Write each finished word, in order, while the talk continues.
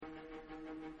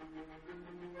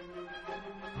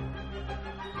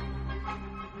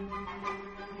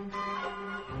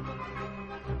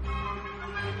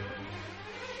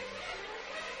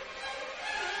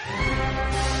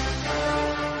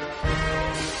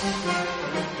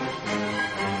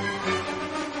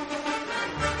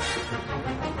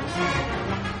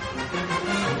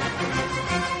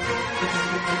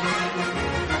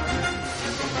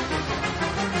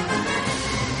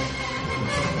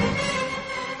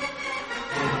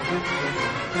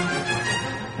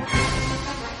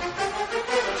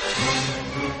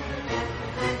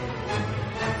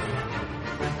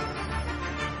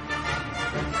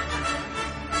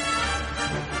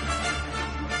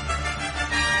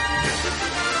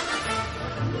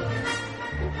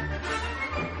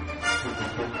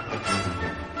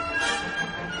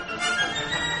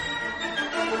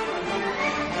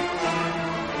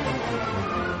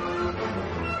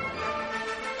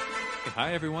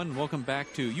Hi, everyone. Welcome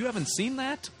back to You Haven't Seen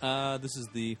That? This is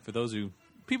for those who,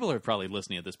 people are probably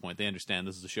listening at this point. They understand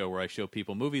this is a show where I show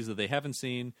people movies that they haven't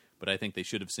seen, but I think they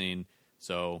should have seen.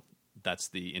 So that's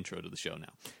the intro to the show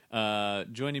now.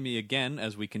 Joining me again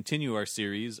as we continue our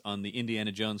series on the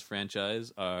Indiana Jones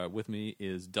franchise, with me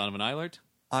is Donovan Eilert.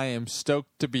 I am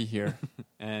stoked to be here.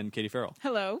 And Katie Farrell.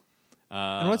 Hello.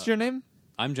 And what's your name?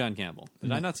 I'm John Campbell.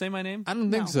 Did I not say my name? I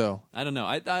don't think so. I don't know.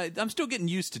 I'm still getting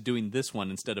used to doing this one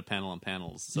instead of panel on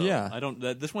panels. So yeah. I don't.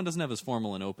 This one doesn't have as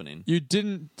formal an opening. You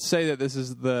didn't say that this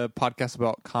is the podcast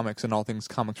about comics and all things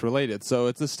comics related, so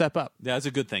it's a step up. Yeah, that's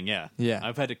a good thing. Yeah. Yeah.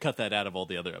 I've had to cut that out of all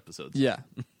the other episodes. Yeah.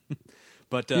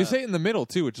 But you say it in the middle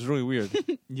too, which is really weird.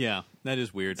 Yeah, that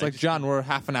is weird. It's like, John, we're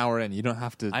half an hour in. You don't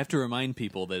have to. I have to remind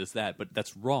people that it's that, but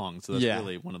that's wrong. So that's Yeah.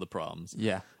 really one of the problems.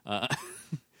 Yeah.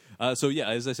 So yeah,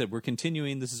 as I said, we're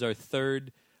continuing. This is our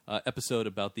third episode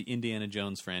about the Indiana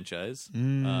Jones franchise.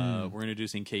 We're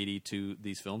introducing Katie to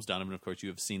these films. Donovan, of course, you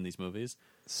have seen these movies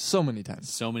So many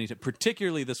times. so many times.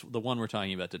 Particularly the one we're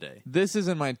talking about today. This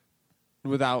isn't my.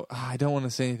 I don't want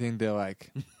to say anything to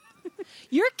like.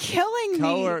 You're killing me.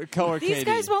 Color These Katie.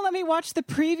 guys won't let me watch the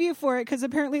preview for it because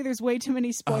apparently there's way too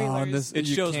many spoilers. It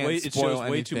shows way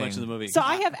too much of the movie. So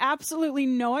I have absolutely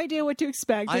no idea what to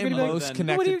expect. I am most what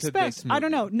connected do you to expect? this movie. I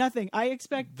don't know. Nothing. I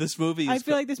expect This movie. I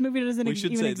feel like this movie doesn't we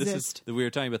should even say exist. we were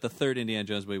talking about the third Indiana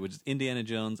Jones movie, which is Indiana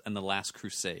Jones and the Last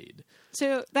Crusade.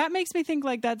 So that makes me think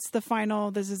like that's the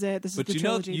final. This is it. This But is the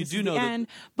trilogy. you this do is know the that end.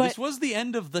 But this was the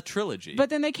end of the trilogy. but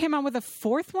then they came out with a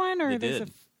fourth one, or They there's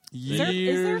did. is there a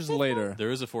Years fifth later. one?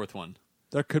 There is a fourth one.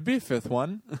 There could be a fifth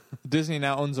one. Disney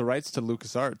now owns the rights to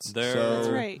LucasArts. That's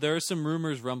right. There are some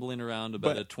rumors rumbling around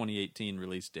about But- a 2018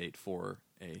 release date for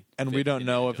a. And we fifth don't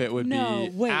know Indiana if it Jones. would No,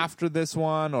 be wait. after this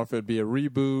one, or if it would be a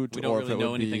reboot, We or don't if really it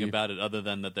know would anything be about it other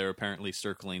than that they're apparently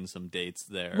circling some dates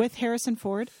there. With Harrison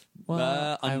Ford.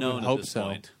 Well, I unknown would at hope this so.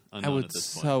 point. I Unknown would at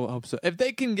this point. so hope so. If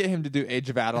they can get him to do Age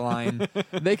of Adeline,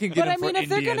 they can get But him I mean, for if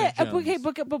they're Indiana gonna Jones. okay,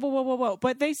 but whoa.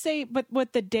 But they say, but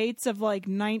what the dates of like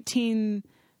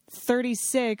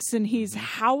 1936, and he's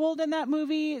how old in that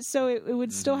movie? So it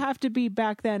would still have to be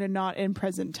back then and not in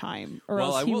present time, or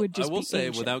Well, else he would just I will be say,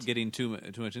 ancient. without getting too much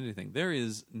into anything, there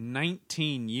is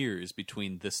 19 years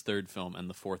between this third film and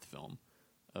the fourth film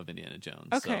of Indiana Jones.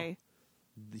 Okay,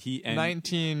 So he and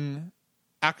 19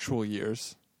 actual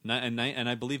years. and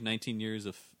I believe 19 years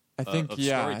of I think, of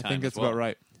yeah, story I time think as it's well. about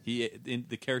right.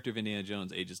 The character of Indiana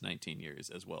Jones ages 19 years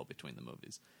as well between the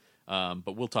movies.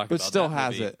 But we'll talk But about still that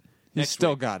has movie it. He's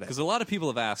still got it. Because a lot of people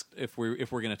have asked if we're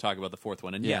going to talk about the fourth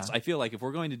one. And Yeah. yes, I feel like if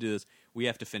we're going to do this, we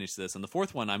have to finish this. And the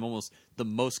fourth one, I'm almost the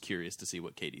most curious to see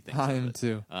what Katie thinks I of am it,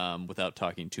 too. without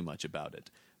talking too much about it.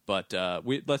 But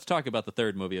let's talk about the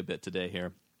third movie a bit today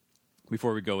here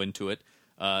before we go into it.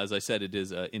 As I said, it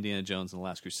is Indiana Jones and the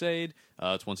Last Crusade.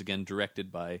 It's once again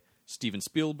directed by Steven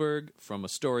Spielberg from a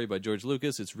story by George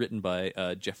Lucas. It's written by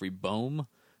Jeffrey Boehm.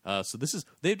 So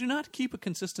they do not keep a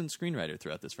consistent screenwriter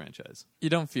throughout this franchise. You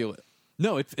don't feel it.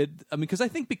 No, I mean,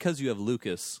 because you have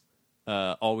Lucas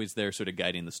always there sort of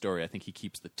guiding the story, I think he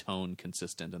keeps the tone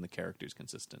consistent and the characters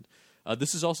consistent.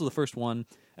 This is also the first one,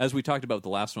 as we talked about with the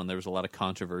last one, there was a lot of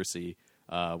controversy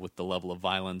with the level of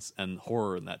violence and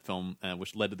horror in that film,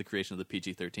 which led to the creation of the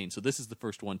PG-13. So this is the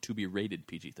first one to be rated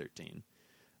PG-13.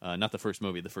 Not the first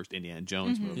movie, the first Indiana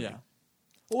Jones movie. Yeah.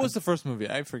 What was the first movie?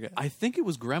 I forget. I think it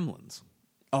was Gremlins.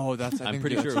 Oh, that's. I I'm think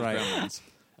pretty that's sure it was right. Gremlins.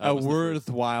 A was the first.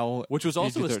 worthwhile, Which was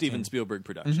also a PG-13. Steven Spielberg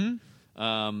production.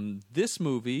 This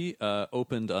movie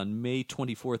opened on May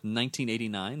 24th,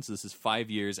 1989, so this is 5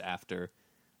 years after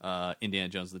Indiana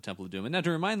Jones and the Temple of Doom. And now to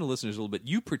remind the listeners a little bit,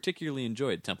 you particularly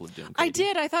enjoyed Temple of Doom, I Katie.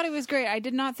 did. I thought it was great. I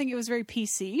did not think it was very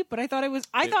PC, but I thought it was.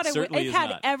 certainly It is had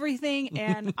not. everything,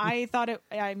 and I thought it.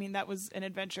 I mean, that was an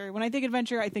adventure. When I think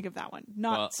adventure, I think of that one,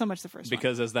 not so much the first one.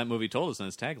 Because as that movie told us in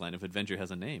its tagline, if adventure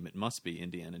has a name, it must be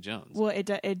Indiana Jones. Well,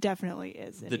 it definitely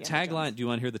is. The Indiana tagline. Jones. Do you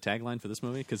want to hear the tagline for this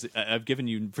movie? Because I've given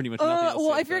you pretty much nothing else.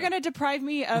 Well, so if you're far. going to deprive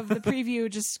me of the preview,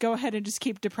 just go ahead and just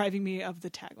keep depriving me of the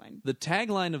tagline. The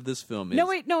tagline of this film is... No,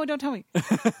 wait, no, don't tell me.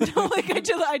 No,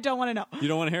 I don't want to know. You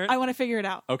don't want to hear it? I want to figure it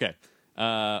out. Okay.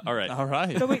 All right. All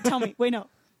right. No, wait, tell me. Wait, no.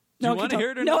 Do you No, want to keep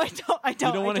hear it or no, not? I don't.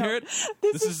 You don't want to hear it?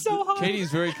 This is so hard.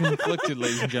 Katie's very conflicted,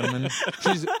 ladies and gentlemen.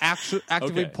 She's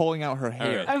actively Okay. pulling out her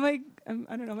hair. right. I'm like, I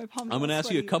don't know, my palms. I'm going to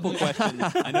ask you a couple questions.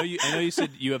 I know you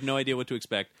said you have no idea what to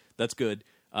expect. That's good.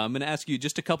 I'm going to ask you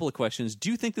just a couple of questions. Do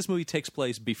you think this movie takes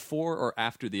place before or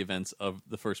after the events of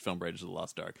the first film, Raiders of the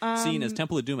Lost Ark? Seeing as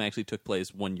Temple of Doom actually took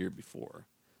place 1 year before.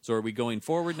 So are we going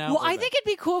forward now? Well, or I back? think it'd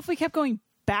be cool if we kept going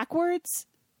backwards.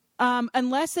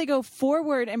 Unless they go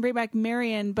forward and bring back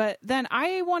Marion, but then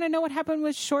I want to know what happened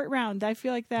with Short Round. I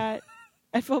feel like that.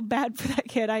 I feel bad for that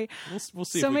kid. We'll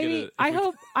see. So if we maybe get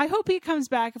it. I hope he comes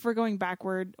back if we're going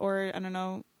backward, or I don't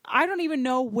know. I don't even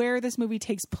know where this movie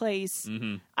takes place.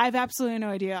 Mm-hmm. I have absolutely no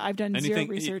idea. I've done zero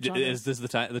research on is this.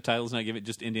 this the title's not given?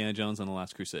 Just Indiana Jones and the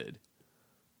Last Crusade.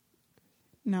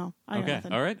 No, I got Okay.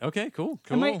 nothing. All right. Okay. Cool.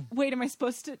 Am I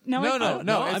supposed to? No, No, I- no, oh.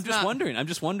 no. I'm it's just not. wondering. I'm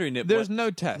just wondering. There's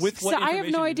no test. With what So I have no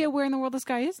information- idea where in the world this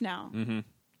guy is now. Mm-hmm.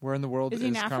 Where in the world Is is he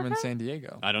in Carmen Africa? San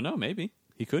Diego? I don't know. Maybe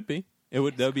he could be. That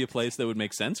would be a place that would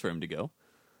make sense for him to go.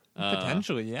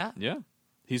 Potentially, yeah. Yeah.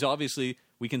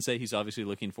 We can say he's obviously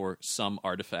looking for some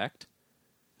artifact.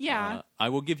 Yeah. I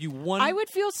will give you one. I would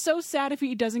feel so sad if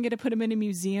he doesn't get to put him in a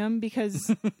museum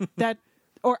because that,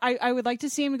 or I would like to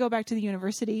see him go back to the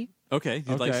university. Okay.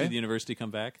 You'd like to Okay. see the university come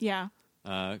back? Yeah.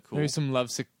 Cool. Maybe some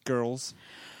lovesick girls.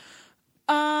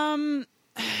 Um.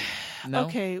 No?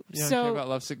 Okay, You don't so- care about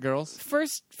lovesick girls?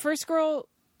 First girl,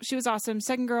 she was awesome.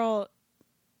 Second girl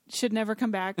should never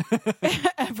come back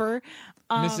ever.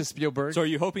 Mrs. Spielberg. So are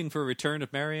you hoping for a return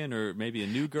of Marion or maybe a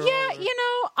new girl? Yeah, or- you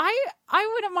know,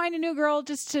 I wouldn't mind a new girl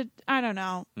just to, I don't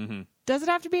know. Mm-hmm. Does it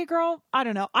have to be a girl? I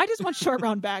don't know. I just want Short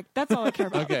Round back. That's all I care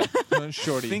about. Okay, I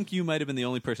Shorty. think you might have been the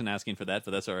only person asking for that,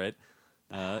 but that's all right.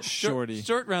 Shorty.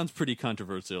 Short Round's pretty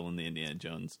controversial in the Indiana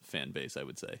Jones fan base, I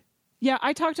would say. Yeah,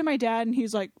 I talked to my dad, and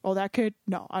he's like, "Oh, that kid?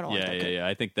 No, I don't like that kid." Yeah.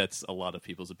 I think that's a lot of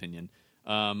people's opinion.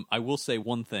 I will say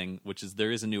one thing, which is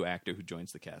there is a new actor who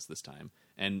joins the cast this time,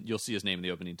 and you'll see his name in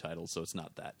the opening title, so it's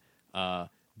not that.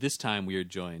 This time we are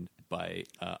joined by,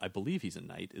 I believe he's a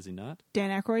knight, is he not? Dan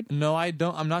Aykroyd. No, I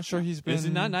don't. I'm not sure he's been. Is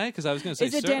he not knight? Because I was going to say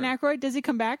Is it sir. Dan Aykroyd? Does he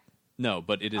come back? No,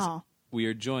 but it is. Oh. We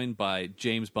are joined by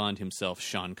James Bond himself,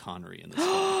 Sean Connery, in this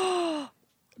film.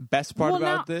 Best part Well,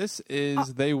 about now- this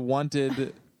is they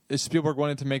wanted. Spielberg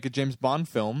wanted to make a James Bond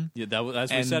film, Yeah, that was, as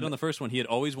we And- said on the first one, he had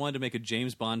always wanted to make a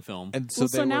James Bond film. and so Well,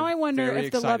 they so now were I wonder very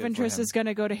if the love excited for interest him. is going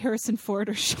to go to Harrison Ford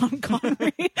or Sean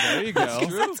Connery. There you go.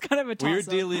 That's kind of a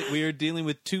toss-up. We are dealing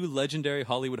with two legendary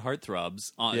Hollywood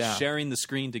heartthrobs Yeah. sharing the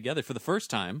screen together for the first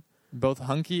time. Both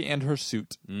hunky and her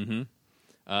suit.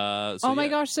 So Oh my yeah,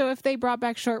 gosh! So if they brought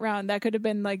back Short Round, that could have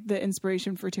been like the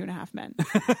inspiration for 2.5 Men.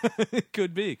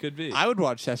 could be. I would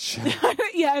watch that show.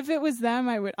 Yeah, if it was them,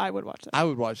 I would watch that. I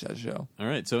would watch that show. All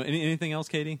right. So anything else,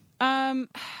 Katie? Yeah,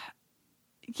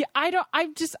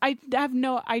 I have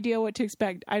no idea what to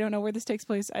expect. I don't know where this takes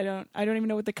place. I don't even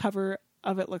know what the cover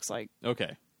of it looks like.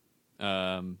 Okay.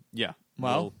 Yeah. Well,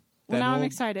 Well, then now I'm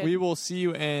excited. We will see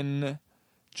you in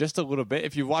just a little bit.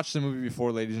 If you've watched the movie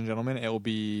before, ladies and gentlemen, it will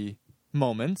be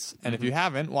moments. And if you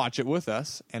haven't, watch it with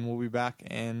us. And we'll be back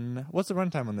in... What's the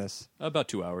runtime on this? about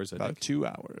 2 hours. I About think. 2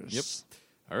 hours. Yep.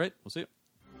 All right. We'll see you.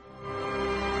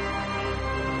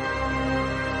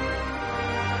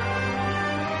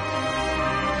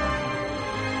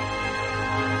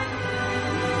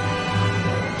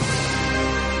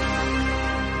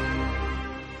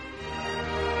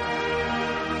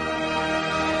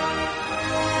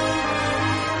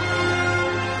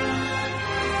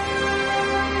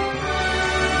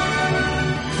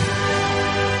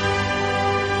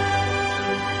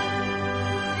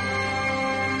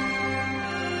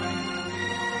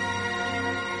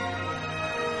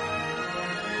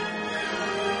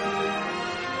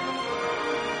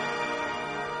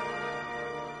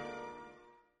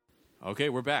 Okay,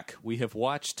 we're back. We have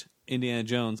watched Indiana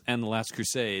Jones and the Last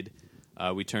Crusade.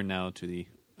 We turn now to the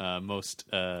most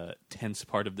tense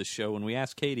part of the show when we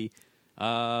ask Katie,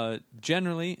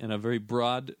 generally, in a very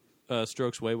broad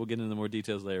strokes way, we'll get into more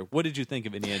details later. What did you think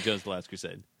of Indiana Jones: The Last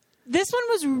Crusade? This one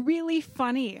was really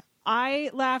funny. I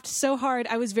laughed so hard.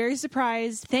 I was very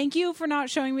surprised. Thank you for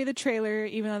not showing me the trailer,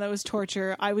 even though that was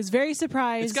torture. I was very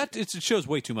surprised. It shows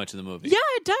way too much of the movie. Yeah,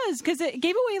 it does, because it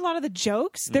gave away a lot of the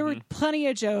jokes. There were plenty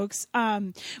of jokes.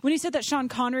 When he said that Sean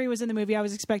Connery was in the movie, I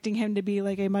was expecting him to be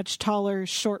like a much taller,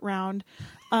 short round,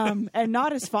 and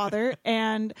not his father.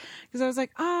 And because I was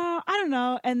like, I don't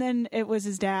know. And then it was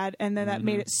his dad, and then that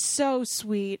made it so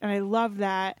sweet. And I loved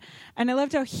that. And I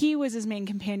loved how he was his main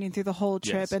companion through the whole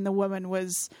trip, and the woman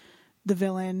was the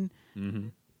villain.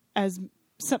 As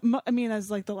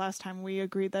like the last time we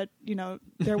agreed that,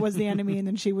 there was the enemy and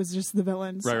then she was just the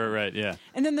villain. So. Right, yeah.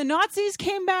 And then the Nazis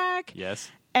came back.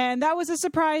 Yes. And that was a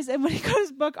surprise. And when he got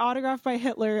his book autographed by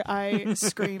Hitler, I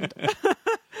screamed.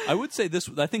 I would say this.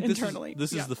 I think Internally,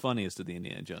 this is the funniest of the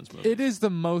Indiana Jones movies. It is the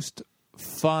most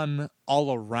fun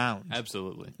all around.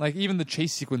 Absolutely. Like, even the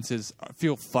chase sequences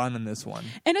feel fun in this one.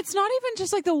 And it's not even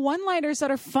just like the one-liners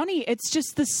that are funny. It's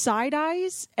just the side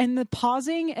eyes and the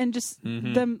pausing and just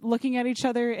them looking at each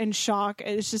other in shock.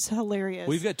 It's just hilarious.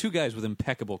 We've got two guys with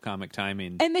impeccable comic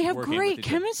timing, and they have working great with each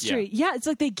other. chemistry. Yeah, it's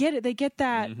like they get it. They get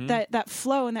that that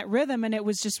flow and that rhythm, and it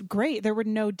was just great. There were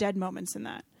no dead moments in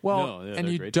that. Well, No, yeah, and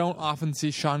they're you great don't together. often see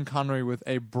Sean Connery with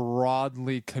a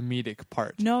broadly comedic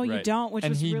part. No, you Right. don't, which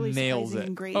And was he really nails surprising it.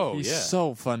 and great. Oh, He's yeah.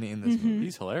 so funny in this movie.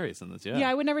 He's hilarious in this. Yeah,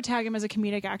 I would never tag him as a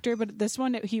comedic actor, but this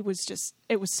one, it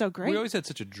was so great. We always had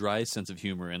such a dry sense of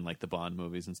humor in like the Bond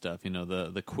movies and stuff.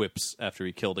 The quips after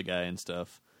he killed a guy and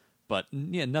stuff. But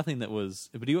yeah, nothing that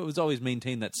was. But he was always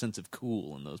maintained that sense of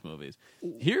cool in those movies.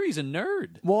 Here he's a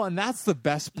nerd. Well, and that's the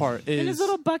best part is in his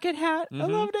little bucket hat. I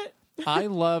loved it. I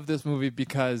love this movie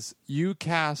because you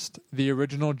cast the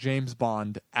original James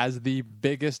Bond as the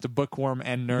biggest bookworm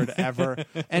and nerd ever,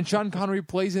 and Sean Connery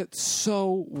plays it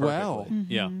so well. Perfectly.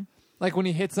 Yeah. Like when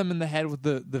he hits him in the head with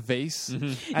the vase, and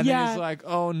then Yeah. he's like,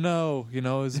 "Oh no,"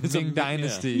 his Ming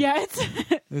Dynasty. Yeah, it's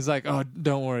He's like, "Oh,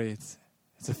 don't worry, it's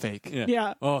a fake. Yeah.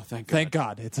 Yeah. Oh, thank God. Thank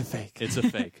God, it's a fake." It's a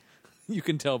fake. You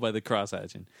can tell by the cross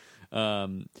hatching.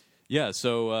 Yeah.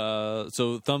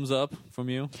 So thumbs up from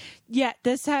you. yeah.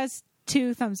 This has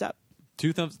 2 thumbs up.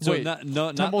 2 thumbs. So Wait, not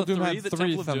Temple the of Doom 3. had The 3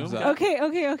 Temple of thumbs Doom. up.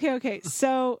 Okay.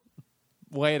 So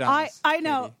Wait on I this,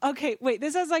 know. Okay, wait.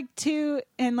 This has like 2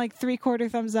 and like 3/4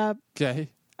 thumbs up. Katie.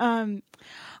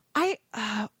 Okay.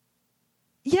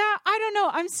 I don't know.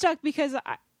 I'm stuck because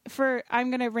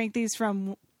I'm gonna rank these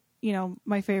from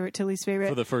my favorite to least favorite.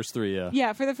 For the first 3, yeah.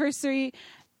 Yeah, for the first 3,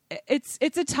 it's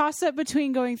a toss up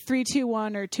between going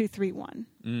 3-2-1 or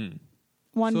 2-3-1.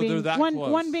 One So being they're that one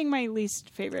close. being my least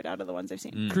favorite out of the ones I've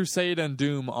seen. Crusade and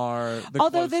Doom are the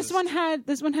Although closest.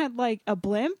 this one had like a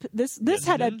blimp. This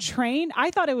had a train. I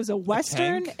thought it was a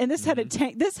western, tank? and this had a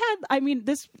tank.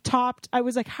 This topped. I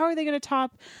was like, how are they going to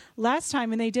top last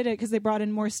time? And they did it because they brought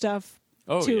in more stuff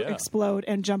to yeah. explode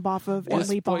and jump off of and This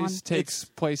leap on. place takes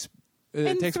place. It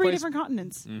In takes 3 place, different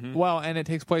continents. Well, and it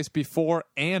takes place before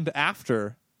and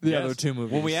after the Yes. other 2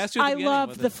 movies. When we asked you at the I beginning loved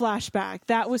whether- the flashback.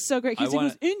 That was so great because I it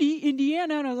was wanna-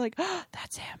 Indiana, and I was like,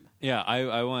 that's him. Yeah,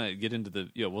 I want to get into the.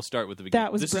 We'll start with the beginning.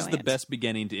 That was This is brilliant. the best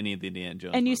beginning to any of the Indiana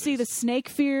Jones. And you movies. see the snake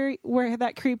fear where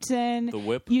that creeps in. The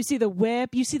whip. You see the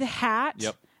whip. You see the hat.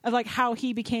 Yep. Of like how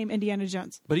he became Indiana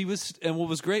Jones. But he was, and what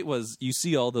was great was you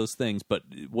see all those things, but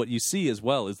what you see as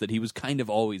well is that he was kind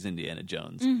of always Indiana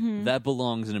Jones. That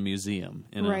belongs in a museum,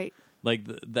 Right. Like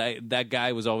that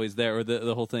guy was always there, or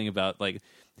the whole thing about like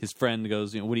his friend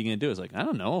goes, what are you going to do? It's like, I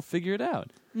don't know, I'll figure it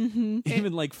out.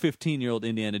 Even like 15-year-old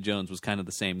Indiana Jones was kind of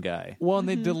the same guy. Well, and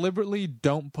they deliberately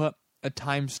don't put a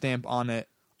timestamp on it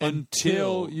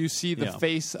until you see the yeah.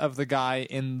 face of the guy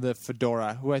in the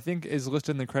fedora, who I think is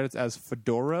listed in the credits as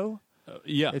Fedoro.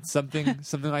 Yeah, It's something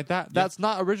like that. That's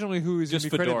not originally who he's going just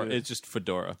to be Fedora. credited. It's just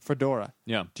Fedora. Fedora.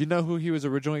 Yeah, Do you know who he was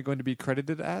originally going to be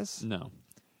credited as? no.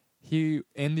 He,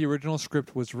 in the original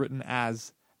script, was written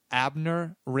as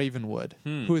Abner Ravenwood,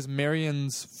 who is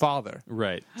Marion's father.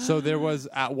 Right. So there was,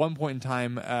 at one point in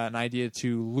time, an idea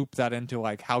to loop that into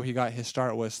like how he got his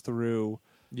start was through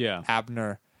Yeah.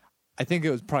 Abner. I think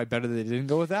it was probably better that they didn't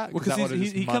go with that. Because that would've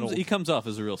just muddled. he comes off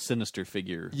as a real sinister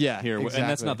figure. Yeah, here, and that's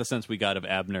exactly. not the sense we got of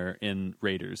Abner in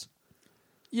Raiders.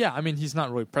 Yeah, I mean, he's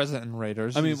not really present in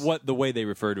Raiders. I mean, He's- what the way they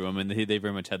refer to him, and they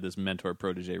very much had this mentor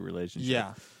protege relationship.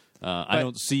 Yeah. I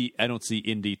don't see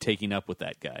Indy taking up with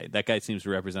that guy. That guy seems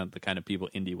to represent the kind of people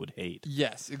Indy would hate.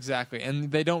 Yes, exactly. And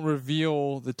they don't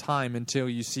reveal the time until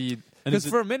you see. And Because is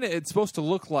it- for a minute, it's supposed to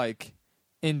look like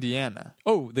Indiana.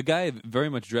 Oh, the guy very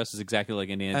much dresses exactly like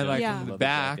Indiana And Jones. like Yeah. from the Leather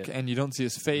back, jacket. and you don't see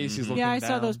his face. He's looking Yeah, I down.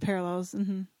 saw those parallels.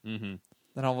 Then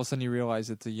all of a sudden you realize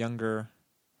it's a younger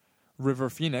River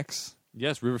Phoenix.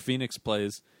 Yes, River Phoenix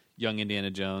plays young Indiana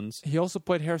Jones. He also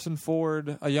played Harrison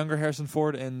Ford, a younger Harrison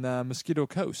Ford in Mosquito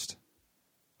Coast.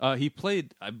 He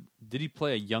played. Did he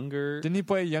play a younger? Didn't he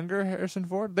play a younger Harrison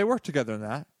Ford? They worked together in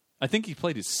that. I think he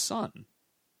played his son.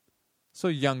 So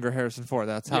younger Harrison Ford.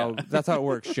 That's how it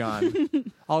works, John.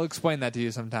 I'll explain that to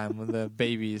you sometime with the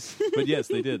babies. But yes,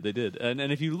 they did. They did.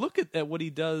 And if you look at what he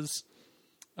does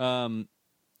in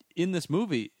this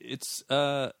movie, it's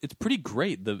pretty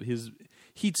great.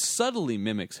 He subtly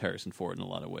mimics Harrison Ford in a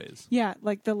lot of ways. Yeah,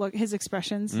 like the look, his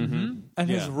expressions. Mm-hmm. And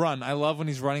his run. I love when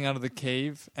he's running out of the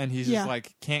cave and he's just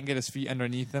like can't get his feet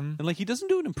underneath him. And like he doesn't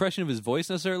do an impression of his voice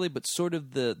necessarily, but sort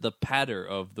of the patter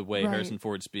of the way Harrison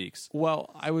Ford speaks.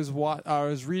 Well, I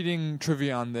was reading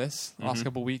trivia on this last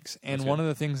couple weeks, and one of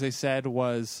the things they said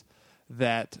was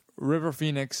that River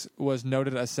Phoenix was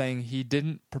noted as saying he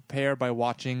didn't prepare by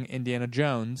watching Indiana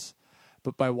Jones,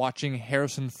 but by watching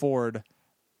Harrison Ford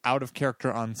out of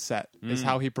character on set is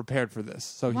how he prepared for this.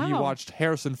 So he watched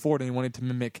Harrison Ford and he wanted to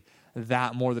mimic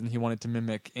that more than he wanted to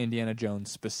mimic Indiana Jones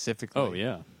specifically. Oh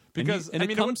yeah, because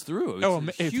it comes through.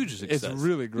 It's a huge success. It's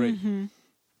really great. Mm-hmm.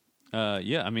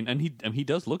 Yeah, I mean, and he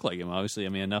does look like him. Obviously, I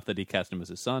mean, enough that he cast him as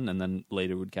his son, and then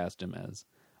later would cast him as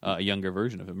a younger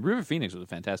version of him. River Phoenix was a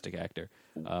fantastic actor.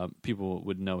 People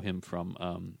would know him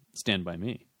from Stand By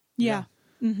Me. Yeah.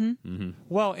 Mm-hmm. Mm-hmm.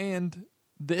 Well, and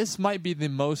this might be the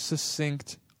most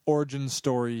succinct origin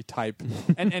story type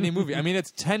in any movie. I mean,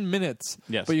 it's 10 minutes,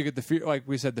 yes, but you get the fear, like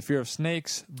we said, the fear of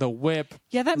snakes, the whip.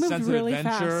 Yeah, that moved really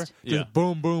adventure, fast. Just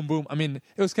boom, boom, boom. I mean,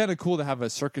 it was kind of cool to have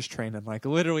a circus train and like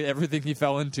literally everything he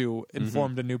fell into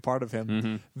informed a new part of him.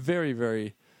 Mm-hmm. Very,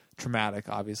 very traumatic,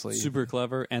 obviously. Super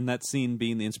clever, and that scene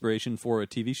being the inspiration for a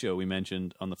TV show we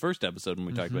mentioned on the first episode when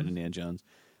we talked about Indiana Jones,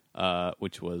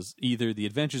 which was either The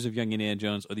Adventures of Young Indiana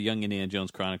Jones or The Young Indiana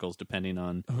Jones Chronicles, depending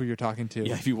on who you're talking to.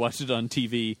 Yeah, if you watched it on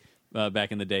TV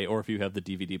back in the day, or if you have the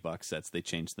DVD box sets, they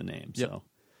changed the name. Yep. So,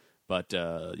 but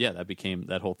that became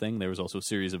that whole thing. There was also a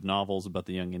series of novels about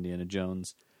the Young Indiana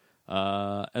Jones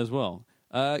as well.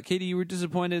 Katie, you were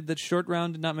disappointed that Short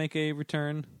Round did not make a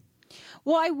return.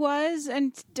 Well, I was,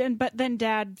 but then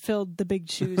Dad filled the big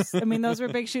shoes. I mean, those were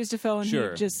big shoes to fill, and he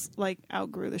just like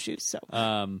outgrew the shoes. So,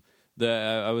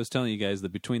 I was telling you guys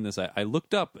that between this, I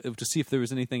looked up to see if there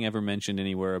was anything ever mentioned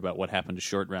anywhere about what happened to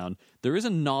Short Round. There is a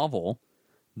novel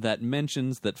that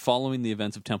mentions that following the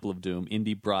events of Temple of Doom,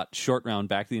 Indy brought Short Round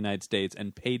back to the United States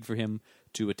and paid for him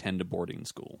to attend a boarding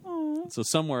school. Aww. So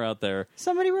somewhere out there,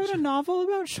 somebody wrote a novel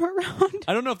about Short Round.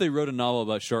 I don't know if they wrote a novel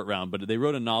about Short Round, but they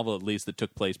wrote a novel at least that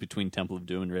took place between Temple of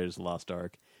Doom and Raiders of the Lost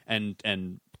Ark,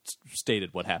 and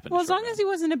stated what happened. Well, as long as he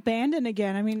wasn't abandoned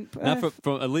again. I mean,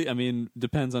 at least, I mean,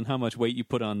 depends on how much weight you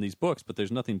put on these books, but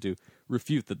there's nothing to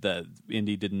refute that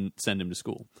Indy didn't send him to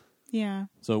school. Yeah.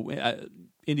 So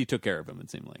Indy took care of him.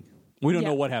 It seemed like we don't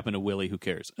know what happened to Willie. Who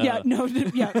cares?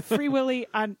 Free Willie.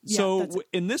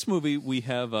 In this movie, we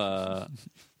have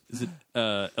is it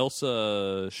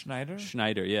Elsa Schneider?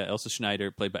 Schneider, yeah, Elsa Schneider,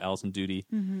 played by Alison Doody.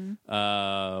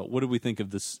 Mm-hmm. What do we think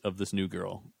of this new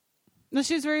girl? No,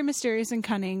 she was very mysterious and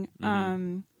cunning.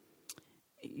 Mm-hmm.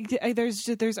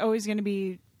 There's always going to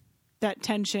be that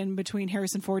tension between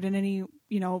Harrison Ford and any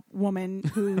woman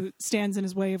who stands in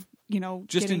his way of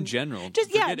in general,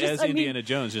 as Indiana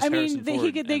Jones. Just Harrison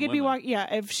Ford they could be walking.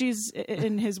 Yeah, if she's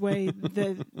in his way,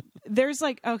 there's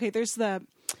just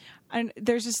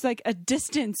like a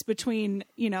distance between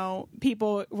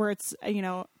people where it's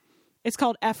it's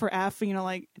called F or F, you're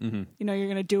going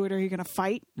to do it or you're going to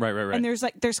fight. Right. And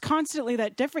there's constantly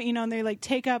that different, and they like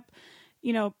take up,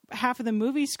 half of the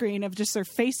movie screen of just their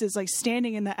faces like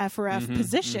standing in the F or F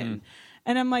position. Mm-hmm.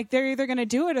 And I'm like, they're either going to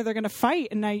do it or they're going to fight.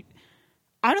 And I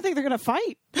don't think they're going to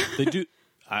fight. They do.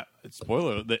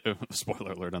 Spoiler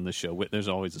alert on this show. There's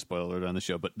always a spoiler alert on the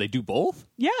show, but they do both?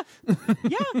 Yeah.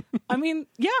 Yeah. I mean,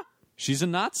 yeah. She's a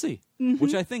Nazi,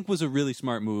 which I think was a really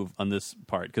smart move on this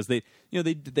part, because they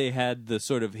had the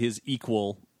sort of his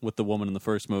equal with the woman in the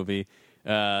first movie.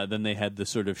 Then they had the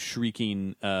sort of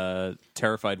shrieking,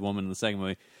 terrified woman in the second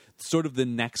movie. Sort of the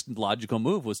next logical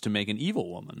move was to make an evil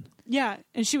woman. Yeah,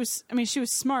 and she was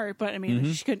smart, but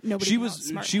she could nobody.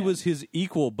 She was his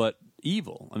equal, but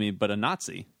evil. But a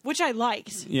Nazi, which I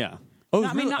liked. Yeah. Oh,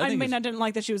 I didn't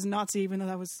like that she was a Nazi, even though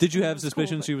that was. Did you have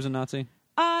suspicions she was a Nazi?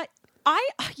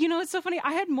 It's so funny.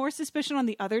 I had more suspicion on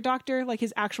the other doctor, like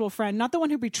his actual friend, not the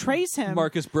one who betrays him.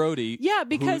 Marcus Brody. Yeah,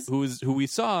 because who we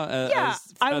saw at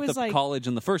the college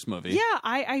in the first movie. Yeah,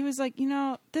 I was like,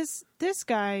 this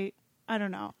guy. I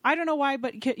don't know why,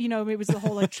 but it was the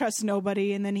whole like trust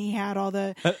nobody, and then he had all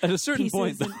the at a certain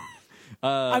point.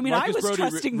 I was Brody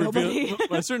trusting nobody.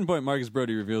 At a certain point, Marcus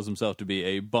Brody reveals himself to be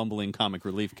a bumbling comic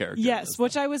relief character. Yes,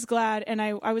 which I was glad, and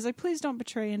I was like, please don't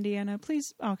betray Indiana,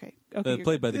 please. Okay,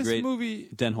 played by the great movie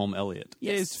Denholm Elliott.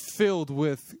 Is filled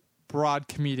with broad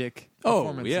comedic Oh,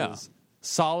 performances. yeah.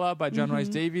 Sala by John Rhys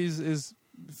Davies is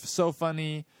so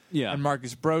funny. Yeah. And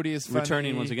Marcus Brody is funny.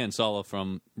 Returning once again, Sala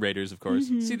from Raiders, of course.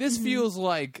 See, this feels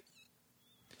like...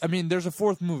 I mean, there's a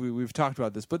fourth movie. We've talked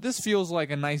about this. But this feels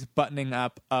like a nice buttoning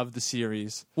up of the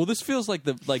series. Well, this feels like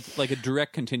like a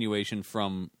direct continuation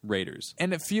from Raiders.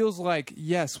 And it feels like,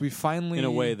 yes, we finally... In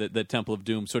a way that Temple of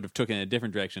Doom sort of took in a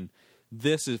different direction.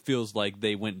 It feels like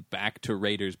they went back to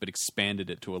Raiders but expanded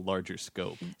it to a larger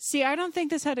scope. See, I don't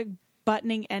think this had a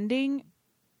buttoning ending,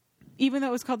 even though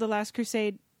it was called The Last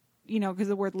Crusade, because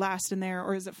the word last in there,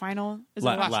 or is it final? Is it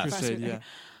Last Crusade, yeah.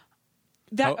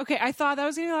 Okay, I thought that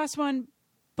was going to be the last one,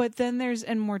 but then there's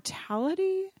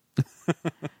immortality.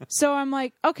 So I'm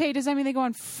like, okay, does that mean they go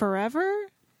on forever?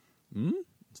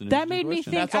 That made me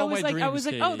think. That's I all was my like, dreams,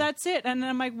 oh, Katie. that's it. And then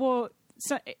I'm like, well,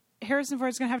 Harrison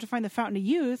Ford's going to have to find the fountain of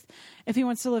youth if he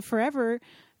wants to live forever,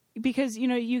 because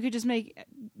you could just make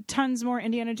tons more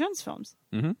Indiana Jones films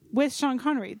with Sean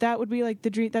Connery. That would be like the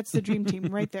dream. That's the dream team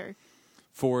right there.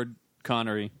 Ford,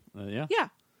 Connery, yeah.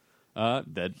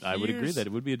 That I would agree that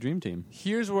it would be a dream team.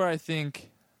 Here's where I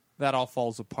think that all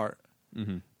falls apart.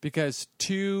 Because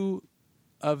 2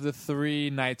 of the 3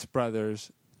 Knights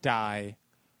brothers die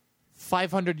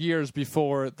 500 years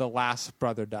before the last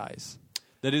brother dies.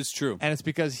 That is true. And it's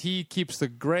because he keeps the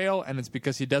Grail, and it's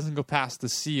because he doesn't go past the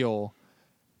seal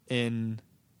in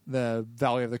the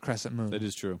Valley of the Crescent Moon. That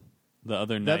is true. The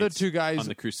other knights other 2 guys on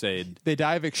the Crusade. They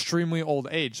die of extremely old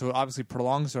age, so it obviously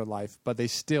prolongs their life, but they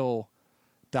still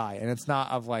die. And it's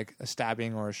not of like a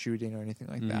stabbing or a shooting or anything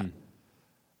like that.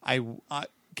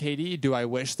 Katie, do I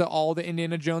wish that all the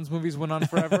Indiana Jones movies went on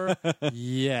forever?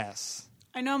 Yes.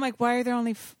 I know. I'm like, why are there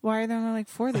only like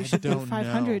 4? There should be don't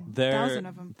 500,000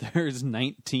 of them. There's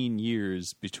 19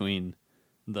 years between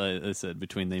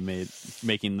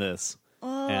making this.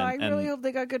 Oh, I really hope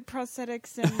they got good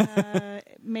prosthetics and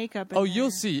makeup. In You'll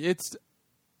there. see. It's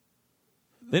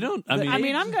They don't. I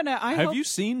mean, I'm gonna. Have you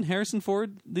seen Harrison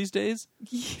Ford these days?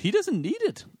 He doesn't need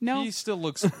it. No, he still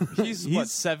looks. He's what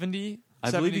 70. I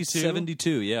believe he's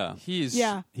 72. Yeah,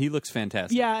 He looks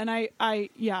fantastic. Yeah, and I.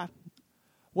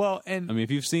 Well, and I mean, if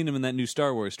you've seen him in that new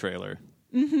Star Wars trailer,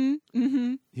 he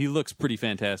looks pretty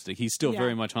fantastic. He's still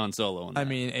very much Han Solo. In that. I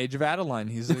mean, Age of Adeline.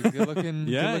 He's a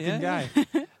good-looking, guy.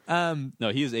 No,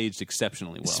 he has aged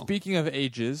exceptionally well. Speaking of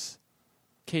ages,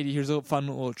 Katie, here's a fun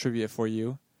little trivia for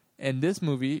you. In this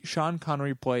movie, Sean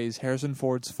Connery plays Harrison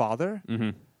Ford's father.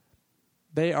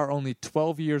 They are only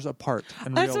 12 years apart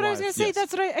in That's real what I was life. going to say. Yes.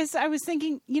 That's what I was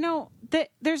thinking. That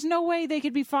there's no way they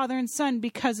could be father and son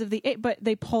because of the but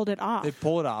they pulled it off. They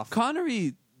pull it off.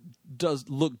 Connery does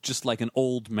look just like an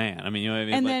old man. I mean, you know what I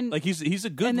mean? And like, then like he's a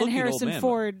good and then looking Harrison old man.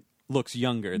 Ford Looks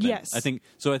younger. Than, Yes. I think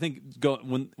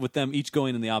with them each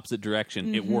going in the opposite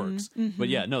direction, it works. But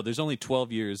yeah, no, there's only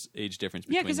 12 years age difference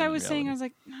between because them I in was saying, I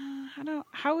reality. was like,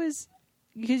 how is,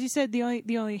 because you said the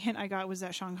only hint I got was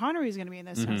that Sean Connery is going to be in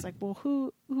this. And I was like, well,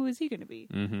 who is he going to be?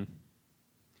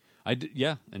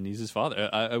 Yeah, and he's his father.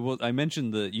 I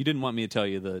mentioned you didn't want me to tell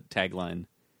you the tagline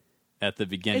at the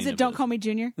beginning. Is it of "Don't Call Me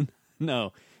Junior"?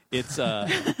 No, it's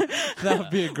That would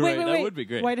be a great. Wait. that would be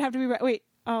great. Why'd it have to be right? Wait.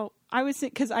 Oh, I was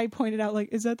because I pointed out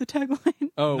is that the tagline?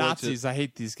 Oh, Nazis. I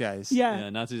hate these guys. Yeah.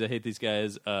 Nazis. I hate these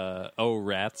guys. Oh,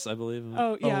 rats. I believe.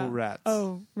 Oh yeah. Oh, rats.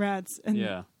 Oh, rats. And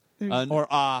yeah. Or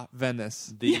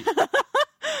Venice. The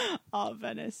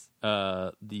Venice.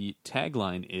 the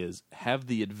tagline is "Have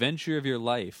the adventure of your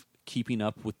life, keeping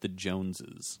up with the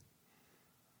Joneses."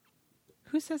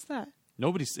 Who says that?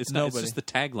 Nobody's. It's not. It's just the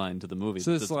tagline to the movie.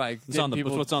 So it's like it's on the.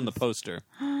 people- What's on the poster?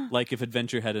 Like if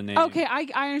adventure had a name. Okay,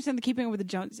 I understand the keeping up with the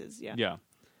Joneses. Yeah. Yeah.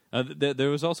 There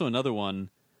was also another one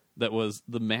that was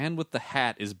 "The man with the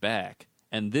hat is back,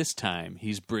 and this time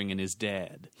he's bringing his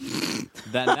dad."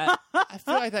 that I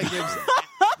feel like that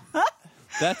gives.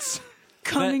 that's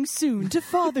Coming soon to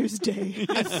Father's Day.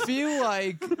 I feel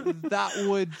like that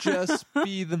would just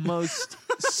be the most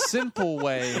simple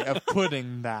way of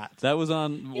putting that. that was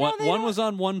on know, they one don't- was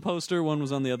on one poster, one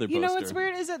was on the other poster. You know what's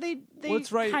weird is that they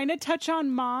What's right- kind of touch on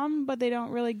mom, but they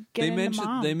don't really get into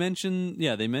mom. They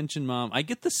mention mom. I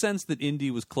get the sense that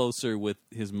Indy was closer with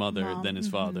his mother Mom, than his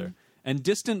father. And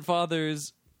distant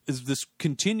fathers is this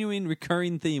continuing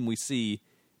recurring theme we see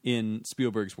in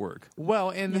Spielberg's work. Well,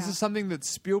 and this Yeah. is something that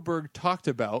Spielberg talked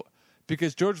about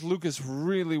because George Lucas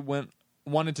really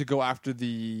wanted to go after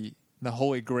the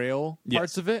Holy Grail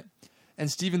parts of it,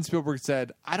 and Steven Spielberg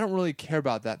said, "I don't really care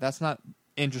about that. That's not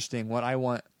interesting. What I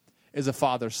want is a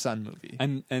father-son movie."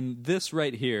 And this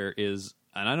right here is,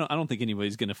 and I don't think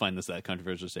anybody's going to find this that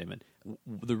controversial statement.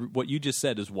 What you just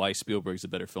said is why Spielberg's a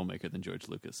better filmmaker than George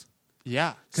Lucas.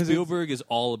 Yeah, 'cause Spielberg is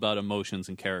all about emotions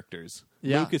and characters.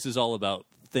 Yeah. Lucas is all about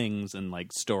things and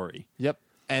like story. Yep.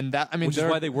 And that, I mean, Which is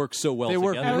why they work so well they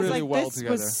work together. I was really like, well this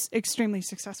together. was extremely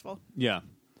successful. Yeah.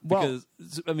 Well-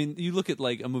 Because, I mean, you look at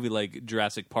like a movie like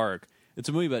Jurassic Park, it's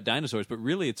a movie about dinosaurs, but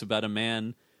really it's about a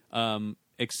man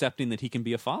accepting that he can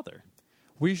be a father.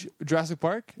 Jurassic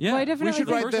Park? Yeah. Well, I We definitely should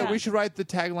think write that. we should write the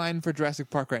tagline for Jurassic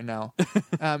Park right now.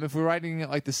 If we're writing it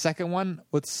like the second one,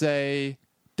 let's say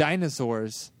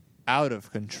dinosaurs out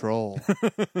of control.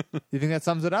 You think that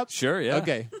sums it up? Sure, yeah.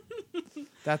 Okay.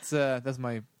 That's my Do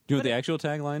you know what the actual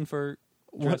tagline for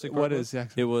Jurassic Park what was? is the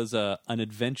actual- It was an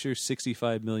adventure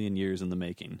 65 million years in the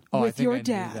making. I With think your I knew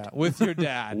dad. that. With your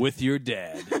dad. With your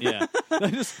dad. Yeah.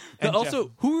 And Also,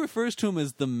 Jeff- who refers to him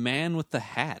as the man with the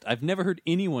hat? I've never heard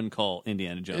anyone call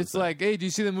Indiana Jones It's that. like, hey, do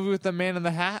you see the movie with the man in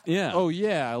the hat? Yeah. Oh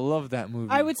yeah, I love that movie.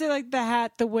 I would say like the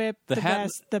hat, the whip, The the, hat-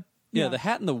 vest, the Yeah, the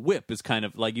hat and the whip is kind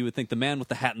of like you would think the man with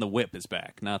the hat and the whip is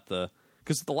back, not the...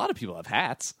 Because a lot of people have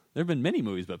hats. There have been many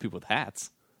movies about people with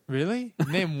hats. Really?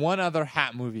 Name one other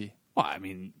hat movie. Well, I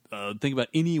mean, think about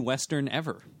any Western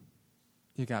ever.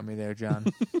 You got me there, John.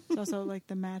 It's also like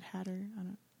the Mad Hatter. I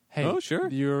don't. Hey, Oh, sure.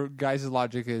 Your guys'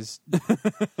 logic is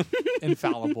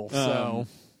infallible. So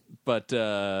But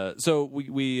so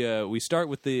we start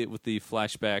with the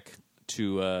flashback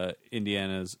to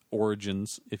Indiana's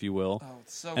origins, if you will. Oh,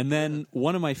 it's so and then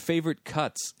one of my favorite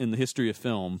cuts in the history of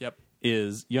film Yep.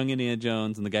 is young Indiana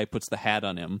Jones, and the guy puts the hat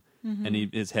on him, and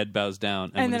his head bows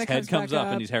down, and, And when then his it head comes comes back up,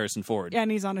 up. and he's Harrison Ford, Yeah,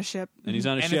 and he's on a ship. and he's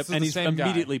on a And ship, it's the and he's same guy.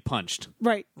 immediately punched.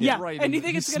 Right. Yeah. right, And you and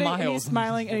think he it's gonna and smiles. he's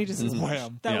smiling and he just says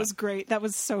Wham. That Yeah. was great. That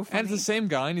was so funny. and it's the same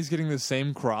guy, and he's getting the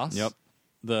same cross. Yep,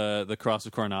 the Cross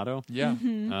of Coronado. Yeah.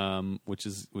 Which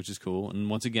is cool, and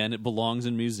once again, it belongs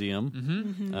in museum.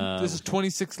 Mm-hmm. This is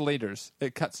 26 laters.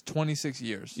 It cuts 26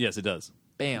 years. Yes, it does.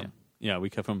 Bam. Yeah, we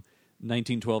cut from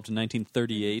 1912 to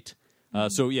 1938.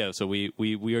 So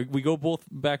we go both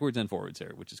backwards and forwards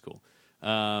here, which is cool.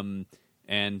 And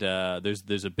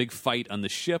there's a big fight on the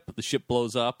ship. The ship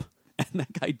blows up, and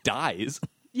that guy dies.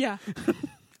 yeah.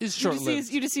 It's You just see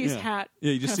short-lived. his hat.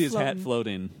 Yeah, you just kinda see his hat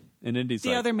floating. floating, and then he's The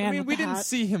like, other man I mean, with we the didn't hat.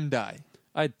 see him die.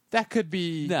 I That could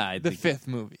be Nah, I the think- fifth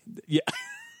movie. yeah.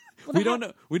 We don't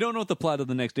know. We don't know what the plot of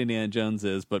the next Indiana Jones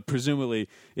is, but presumably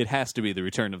it has to be the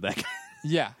return of that guy.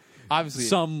 Yeah. Obviously.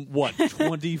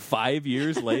 25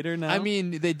 years later now. I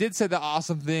mean, they did say the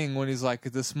awesome thing when he's like,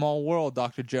 it's a small world,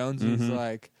 Dr. Jones. And he's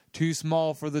like, too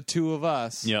small for the two of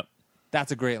us. Yep.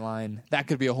 That's a great line. That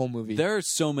could be a whole movie. There are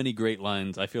so many great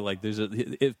lines. I feel like there's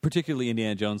particularly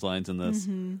Indiana Jones lines in this.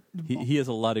 He has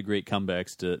a lot of great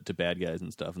comebacks to bad guys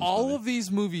and stuff. In this All movie. of these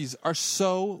movies are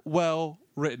so well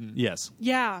written. Yes.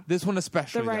 Yeah. This one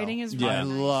especially. The writing though. is Yeah. really I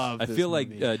nice. love I this feel like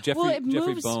movie. Jeffrey Well, it Jeffrey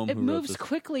moves. Boehm, It who wrote moves this,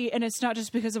 quickly, and it's not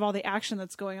just because of all the action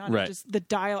that's going on. Right. It just the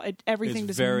dial, everything it's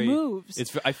just very,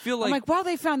 moves. I feel I'm like, wow,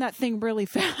 they found that thing really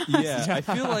fast. yeah, I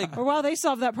feel like Or wow, they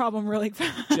solved that problem really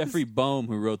fast. Jeffrey Boehm,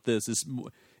 who wrote this,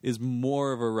 is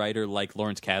more of a writer like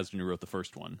Lawrence Kasdan, who wrote the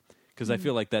first one, because I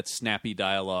feel like that snappy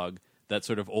dialogue, that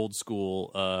sort of old school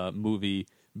movie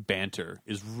banter,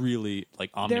 is really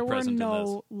like There were omnipresent in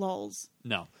no lulls.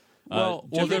 this. No. well,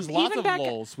 Jeffrey- there's lots even of back-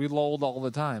 lulls. We lolled all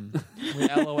the time. We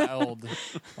LOL'd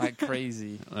like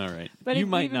crazy. all right. But You it-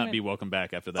 might even not when- be welcome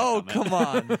back after that. Oh, comment. come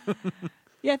on.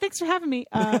 Yeah, thanks for having me.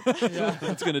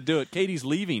 That's going to do it. Katie's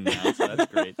leaving now, so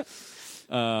that's great.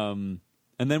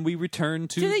 And then we return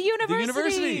to To the university.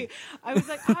 university. I was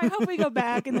like, I hope we go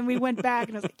back, and then we went back,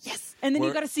 and I was like, yes. And then you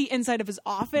We're- got to see inside of his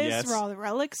office Yes. where all the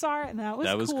relics are, and that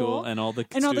was cool. And all the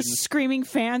and all the students. screaming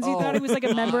fans. You thought he was like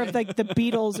a member of like the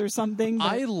Beatles or something. but-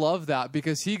 I love that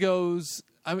because he goes.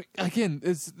 I mean, again,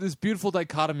 it's this beautiful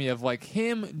dichotomy of like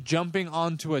him jumping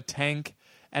onto a tank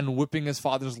and whipping his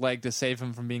father's leg to save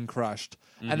him from being crushed.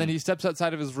 And then he steps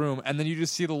outside of his room, and then you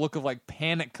just see the look of like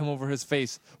panic come over his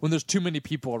face when there's too many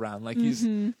people around. Like he's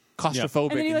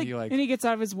claustrophobic, and then he and and he gets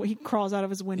out of his he crawls out of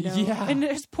his window. Yeah. And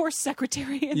his poor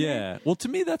secretary. In there. Yeah. Well, to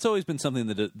me, that's always been something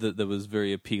that was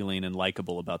very appealing and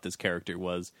likable about this character.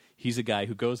 Was he's a guy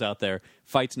who goes out there,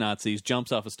 fights Nazis,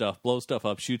 jumps off of stuff, blows stuff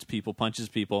up, shoots people, punches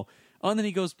people. Oh, and then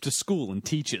he goes to school and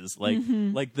teaches. Like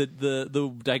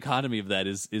the dichotomy of that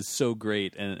is so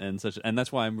great and such. And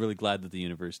that's why I'm really glad that the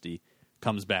university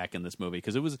comes back in this movie,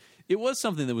 because it was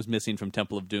something that was missing from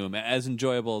Temple of Doom. As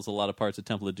enjoyable as a lot of parts of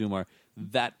Temple of Doom are,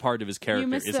 that part of his character You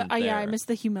miss isn't the there. yeah, I miss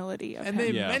the humility of and him.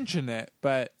 they Yeah. mention it,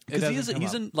 but Because he's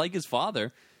like his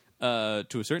father to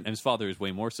a certain. And his father is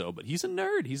way more so, but he's a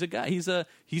nerd. He's a guy. He's a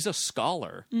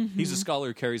scholar. He's a scholar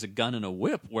who carries a gun and a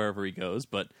whip wherever he goes.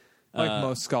 But Like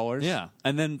most scholars. Yeah.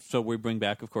 And then, so we bring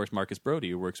back, of course, Marcus Brody,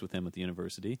 who works with him at the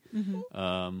university.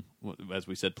 As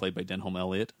we said, played by Denholm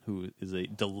Elliott, who is a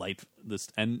delight.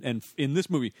 And in this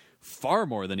movie, far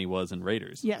more than he was in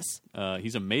Raiders. Yes.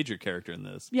 He's a major character in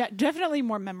this. Yeah, definitely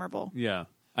more memorable. Yeah.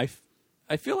 I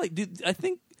feel like, I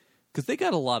think, because they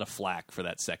got a lot of flack for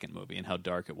that second movie and how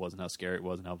dark it was and how scary it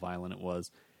was and how violent it was.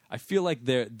 I feel like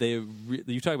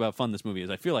you talk about how fun this movie is.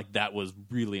 I feel like that was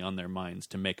really on their minds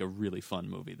to make a really fun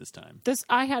movie this time.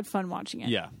 I had fun watching it.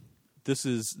 Yeah, this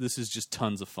is just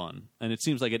tons of fun, and it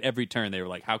seems like at every turn they were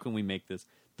like, "How can we make this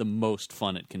the most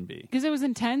fun it can be?" Because it was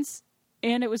intense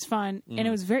and it was fun and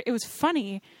it was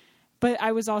funny, but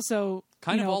I was also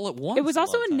kind of all at once. It was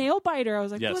also a a nail biter. I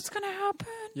was like, Yes. "What's gonna happen?"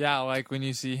 Yeah, like when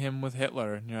you see him with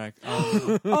Hitler, and you're like,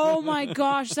 oh. Oh my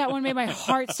gosh, that one made my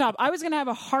heart stop. I was gonna have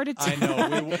a heart attack.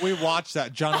 I know. We watched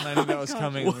that. John and I knew that was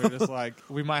coming. And we were just like,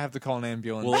 we might have to call an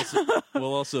ambulance.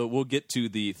 We'll get to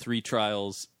the 3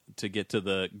 trials to get to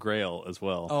the Grail as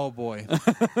well. Oh boy. Oh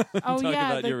Talk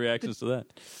yeah, about your reactions to that.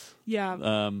 Yeah.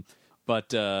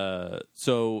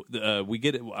 We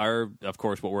get it. Of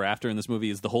course, what we're after in this movie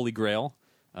is the Holy Grail.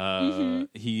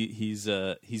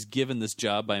 He's given this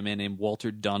job by a man named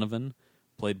Walter Donovan,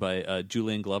 played by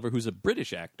Julian Glover, who's a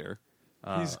British actor.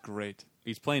 He's great.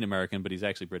 He's playing American, but he's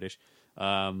actually British.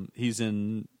 He's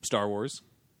in Star Wars.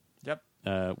 Yep.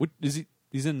 Is he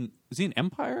in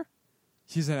Empire?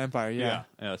 He's in Empire, yeah.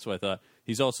 That's what I thought.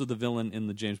 He's also the villain in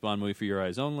the James Bond movie For Your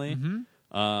Eyes Only.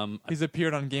 Mm-hmm. He's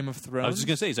appeared on Game of Thrones. I was just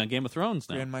going to say, he's on Game of Thrones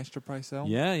now. Grandmeister Pycelle.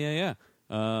 Yeah.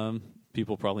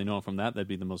 People probably know him from that. That'd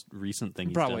be the most recent thing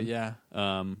he's probably, done.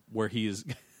 Yeah. Where he is...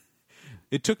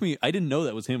 It took me... I didn't know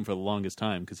that was him for the longest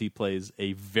time, because he plays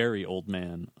a very old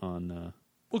man on...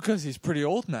 Well, because he's pretty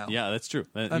old now. Yeah, that's true.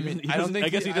 I mean, I don't think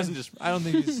he doesn't just... I don't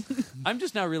think he's... I'm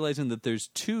just now realizing that there's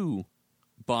 2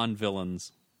 Bond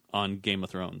villains on Game of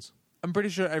Thrones. I'm pretty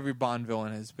sure every Bond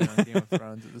villain has been on Game of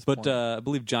Thrones at this point. But I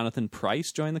believe Jonathan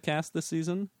Pryce joined the cast this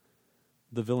season.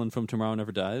 The villain from Tomorrow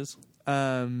Never Dies.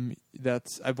 I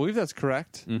believe that's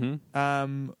correct.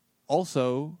 Mm-hmm.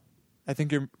 Also, I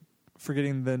think you're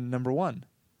forgetting the number 1.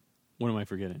 What am I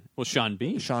forgetting? Well, Sean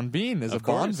Bean. Sean Bean is Of a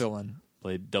Bond course. villain.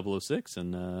 Played 006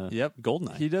 and Yep.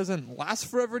 Goldeneye. He doesn't last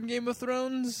forever in Game of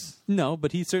Thrones. No,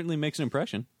 but he certainly makes an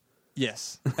impression.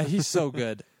 Yes. He's so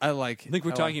good. I think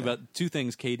we're talking about 2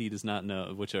 things Katie does not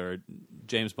know, which are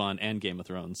James Bond and Game of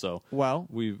Thrones. So well,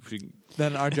 we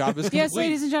then our job is complete. Yes,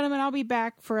 ladies and gentlemen, I'll be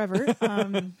back forever.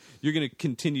 You're going to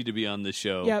continue to be on this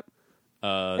show. Yep.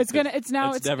 It's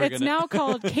now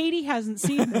called Katie Hasn't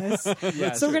Seen This.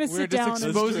 Yeah, so we're going to sit down just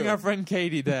and exposing our friend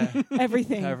Katie to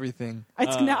everything. everything.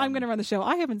 Now I'm going to run the show.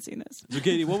 I haven't seen this. So,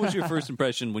 Katie, what was your first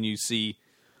impression when you see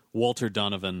Walter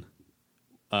Donovan,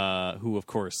 who, of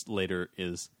course, later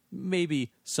is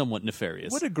maybe somewhat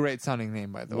nefarious? What a great sounding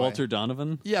name, by the way. Walter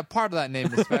Donovan? Yeah, part of that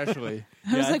name especially.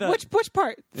 I was like, which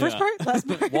part? First part? Last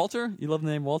part? Walter? You love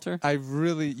the name Walter?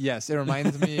 Yes, it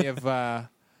reminds me of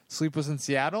Sleepless in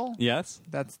Seattle. Yes.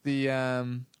 That's the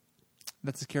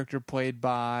character played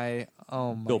by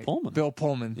Bill Pullman. Bill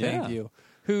Pullman, thank Yeah. you.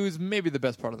 Who's maybe the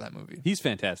best part of that movie. He's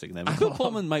fantastic in that movie. Bill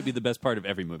Pullman might be the best part of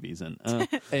every movie he's in.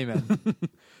 Amen.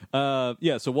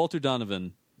 So Walter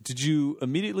Donovan, did you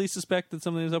immediately suspect that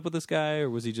something was up with this guy, or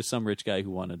was he just some rich guy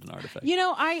who wanted an artifact? You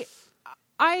know,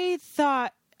 I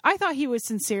thought he was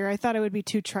sincere. I thought it would be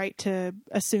too trite to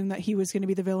assume that he was going to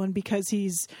be the villain because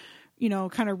he's,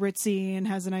 kind of ritzy and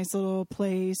has a nice little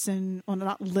place and, well,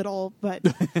 not little, but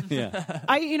Yeah.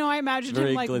 I imagined Very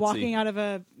him like glitzy. walking out of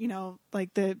a,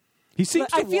 like the. He seems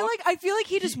I to feel walk- like I feel like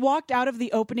he just walked out of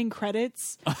the opening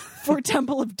credits for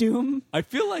Temple of Doom. I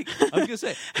feel like I was gonna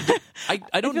say I don't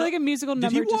I feel know. like a musical Did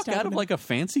number he walk just out of happened. like a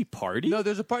fancy party? No,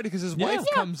 there's a party because his wife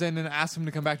comes in and asks him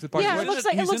to come back to the party. Yeah, Why it looks does-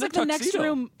 like he's in a the next tuxedo.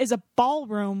 room is a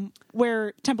ballroom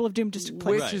where Temple of Doom just took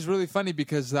place. Which Right. is really funny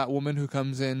because that woman who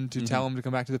comes in to tell him to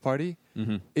come back to the party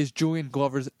is Julian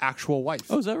Glover's actual wife.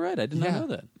 Oh, is that right? I did not Yeah. know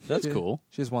that. That's cool.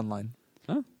 She has one line.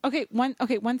 Okay,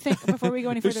 one thing before we go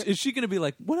any further. Is she going to be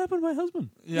like, what happened to my husband?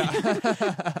 Yeah.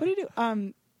 What do you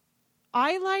do?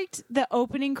 I liked the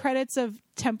opening credits of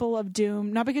Temple of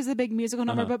Doom, not because of the big musical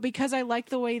number, but because I liked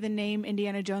the way the name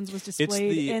Indiana Jones was It's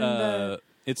displayed the in the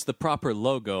it's the proper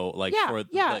logo, like for with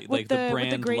like the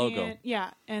brand with the gradient, logo.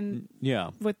 yeah, and Yeah.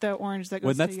 with the orange that goes.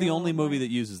 When that's to the yellow only and movie white.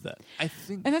 that uses that. I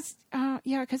think And that's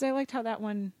because I liked how that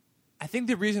one. I think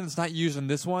the reason it's not used in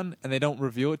this one, and they don't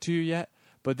reveal it to you yet,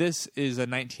 but this is a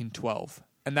 1912.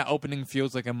 And that opening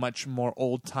feels like a much more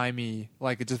old-timey,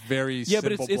 like it's just very Yeah, but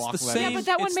simple it's block the letters. same- Yeah, but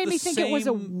that one it's made the me think it was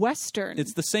a same- western.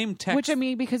 It's the same text. which I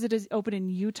mean because it is open in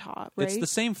Utah, right? It's the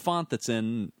same font that's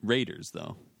in Raiders,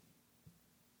 though.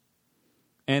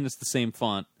 And it's the same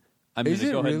font I'm going Is to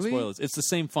it go ahead and really? spoil this. It's the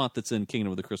same font that's in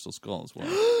Kingdom of the Crystal Skull as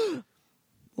well.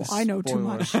 Well, I know too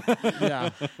much. Yeah.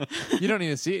 You don't need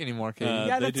to see it anymore, Katie.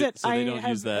 Yeah, they that's do- it. So they I don't have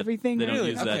use that. everything They don't right.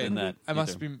 use that Okay. in that. I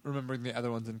must either. be remembering the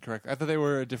other ones incorrect. I thought they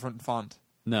were a different font.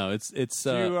 No, it's.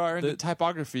 You are into the-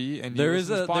 typography, and there you is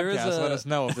listen to this a- there is podcast. a- Let us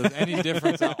know if there's any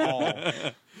difference at all.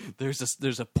 there's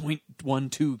a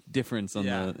 0.12 difference on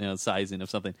Yeah. the sizing of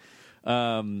something.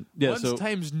 Yeah. One's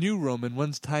times New Roman,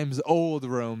 one's times Old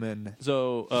Roman.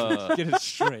 So Get it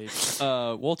straight.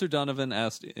 Walter Donovan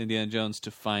asked Indiana Jones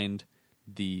to find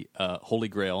the Holy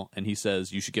Grail, and he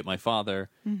says, "You should get my father."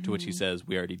 To which he says,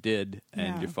 "We already did,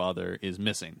 and Yeah. your father is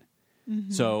missing."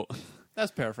 So. That's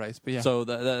paraphrased, but yeah. So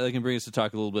that can bring us to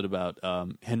talk a little bit about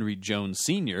Henry Jones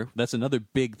Sr. That's another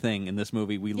big thing in this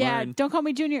movie. We Yeah, learn don't call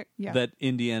me Junior. Yeah. that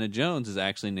Indiana Jones is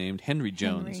actually named Henry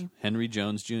Jones. Henry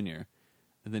Jones Jr.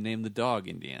 And they named the dog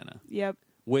Indiana. Yep.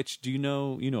 Which, do you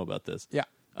know about this? yeah.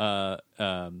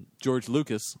 George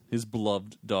Lucas, his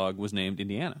beloved dog, was named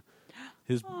Indiana.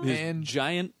 His And-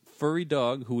 giant furry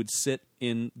dog who would sit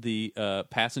in the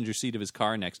passenger seat of his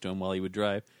car next to him while he would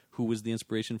drive, who was the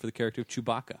inspiration for the character of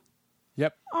Chewbacca.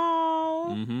 Yep.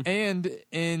 Oh. And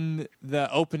in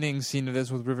the opening scene of this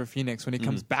with River Phoenix, when he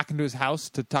comes back into his house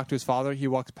to talk to his father, he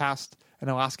walks past an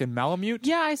Alaskan Malamute,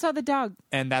 Yeah, I saw the dog.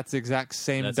 and that's the exact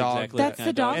same That's dog. exactly That's kind the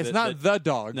of dog? It's that- not the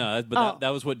dog. No, but Oh. that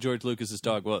was what George Lucas's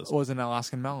dog was. It was an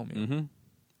Alaskan Malamute. Mm-hmm.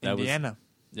 That was- Indiana.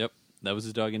 Yep, that was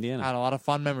his dog, Indiana. I had a lot of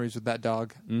fond memories with that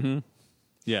dog.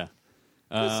 Yeah.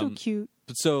 That's so cute.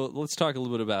 So let's talk a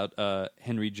little bit about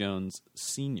Henry Jones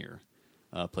Sr.,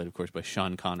 played, of course, by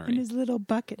Sean Connery. In his little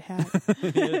bucket hat.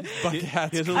 Bucket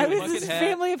hats. He has a I little was bucket his hat.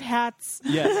 family of hats.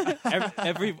 Yes,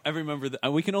 every member.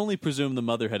 We can only presume the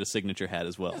mother had a signature hat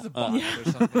as well. Bonnet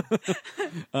or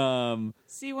something.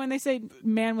 See, when they say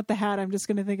man with the hat, I'm just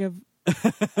going to think of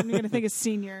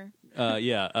Senior.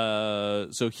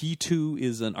 So he too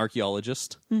is an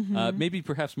archaeologist. Maybe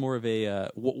perhaps more of a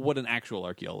what an actual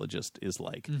archaeologist is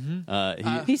like.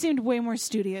 He seemed way more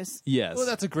studious. Yes. Well,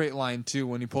 that's a great line, too,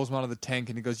 when he pulls him out of the tank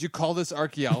and he goes, "You call this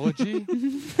archaeology?"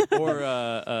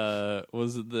 Or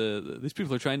was it these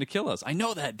people are trying to kill us? I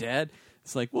know that, Dad.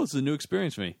 It's like, well, it's a new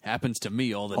experience for me. Happens to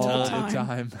me all the All time. the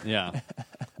time. Yeah.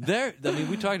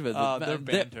 We talked about their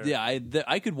banter.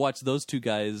 I could watch those two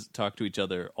guys talk to each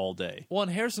other all day. Well,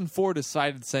 and Harrison Ford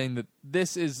decided saying that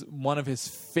this is one of his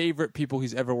favorite people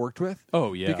he's ever worked with.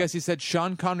 Oh, yeah. Because he said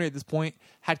Sean Connery at this point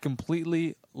had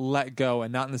completely let go,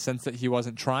 and not in the sense that he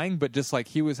wasn't trying, but just like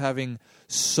he was having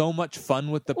so much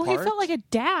fun with the Well, part. he felt like a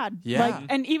dad. Yeah. Like,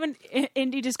 and even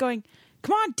Indy just going,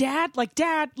 "Come on, Dad!" Like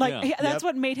Dad. Like Yeah. that's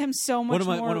what made him so much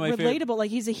more one of my relatable.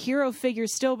 Like he's a hero figure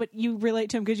still, but you relate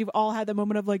to him because you've all had the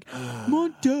moment of like, "Come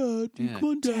on, Dad! Yeah. Come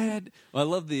on, Dad!" Well, I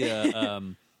love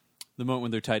the moment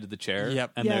when they're tied to the chair.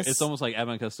 Yep. And Yes. it's almost like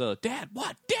Abbott and Costello. Dad,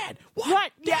 what? Dad, what?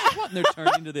 What? Dad, what? And they're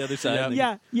turning to the other side. Yep.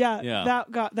 and they- Yeah.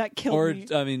 That killed Or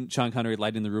me. Sean Connery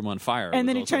lighting the room on fire. And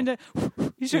then was he's also-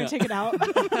 trying to take it out,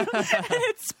 and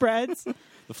it spreads.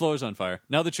 The floor's on fire.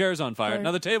 Now the chair's on fire. Fire.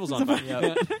 Now the table's on fire.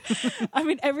 Yeah. I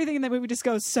mean, everything in that movie just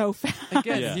goes so fast.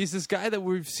 Again, Yeah. he's this guy that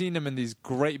we've seen him in these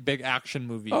great big action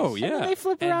movies. Oh, And then yeah. they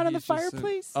flip And around in the he's just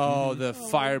fireplace. the my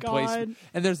fireplace. God.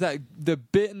 And there's the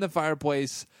bit in the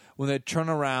fireplace when they turn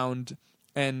around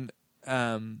and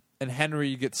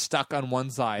Henry gets stuck on one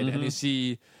side, and you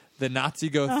see the Nazi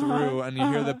go through, and you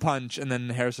hear the punch, and then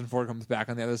Harrison Ford comes back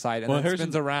on the other side, and Well, then Harrison-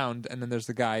 spins around, and then there's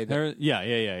the guy. That, Yeah.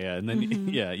 And then,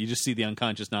 you just see the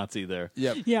unconscious Nazi there.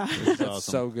 yep, Yeah. It's that's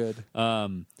awesome. so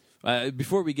good.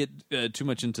 Before we get too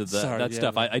much into Sorry, that yeah,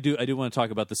 stuff, man. I do want to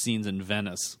talk about the scenes in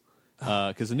Venice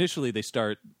because initially they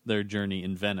start their journey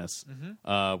in Venice,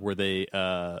 where they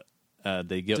go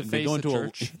Deface into a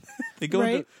church. they go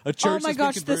Right? into a church. Oh my that's been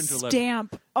gosh, the converted into a library.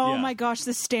 stamp. Oh Yeah. my gosh,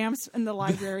 the stamps in the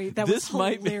library. That was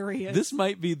hilarious. This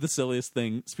might be the silliest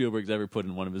thing Spielberg's ever put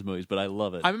in one of his movies, but I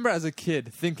love it. I remember as a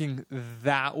kid thinking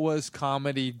that was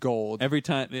comedy gold. Every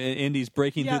time Indy's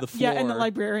breaking yeah, through the floor, yeah, and the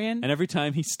librarian. and every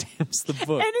time he stamps the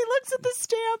book, And he looks at the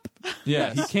stamp.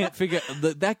 yeah, he can't figure.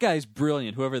 That guy's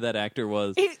brilliant. Whoever that actor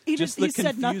was, He just just- the he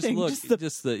said confused nothing, look,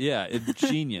 just it's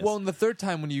genius. Well, and the third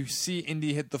time when you see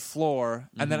Indy hit the floor,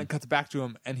 and then it cuts back to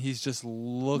him, and he's just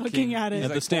looking at it. he's at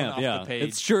like the stamp, pulling off yeah, the page.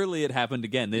 it's surely it happened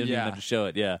again. They didn't even Yeah. have to show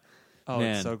it. Yeah, Oh,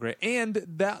 Man. it's so great. And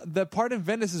the part in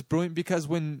Venice is brilliant because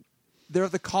when they're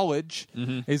at the college,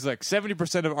 he's like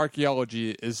 70% of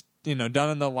archaeology is done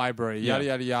in the library, yada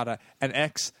Yeah. yada yada, and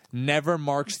X never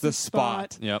marks the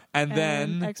spot. Yep. And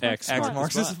then X X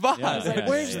marks the spot. Yeah. It's like, Yeah,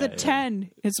 where's yeah, the yeah.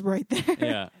 10? It's right there.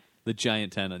 yeah, the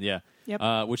giant tenon. Yeah,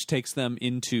 Yep. which takes them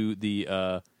into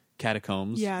the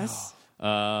catacombs. Yes.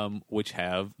 Which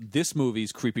have this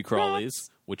movie's creepy crawlies,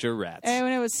 which are rats. And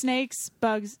when it was snakes,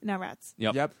 bugs, now rats.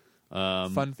 Yep.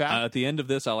 Fun fact. At the end of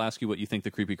this, I'll ask you what you think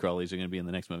the creepy crawlies are going to be in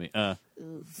the next movie. Do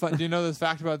you know this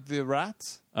fact about the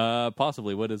rats?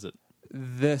 Possibly. What is it?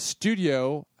 The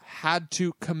studio had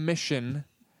to commission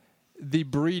the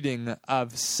breeding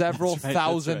of several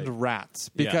thousand rats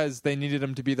because they needed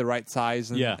them to be the right size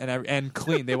and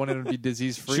clean. They wanted them to be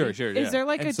disease free. Sure. Is there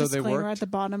like a so disclaimer at the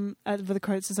bottom of the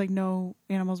credits that says like no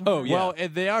animals were Oh, harmed? yeah. Well,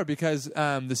 they are because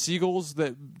the seagulls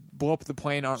that blow up the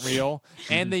plane aren't real,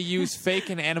 and they use fake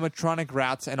and animatronic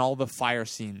rats in all the fire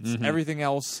scenes. Everything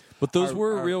else, But those are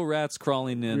were real rats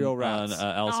crawling in real rats. on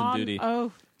Allison Duty.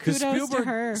 Oh, Because kudos to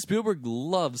her. Spielberg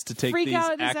loves to take Freak these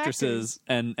out his actresses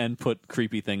and put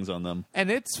creepy things on them.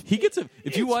 and it's He gets if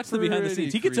you It's watch the behind the pretty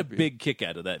scenes, he gets a creepy. big kick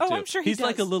out of that Oh, too. I'm sure he He's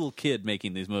like a does. little kid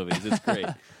making these movies. It's great.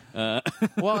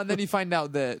 well, and then you find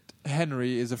out that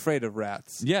Henry is afraid of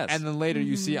rats. Yes. and then later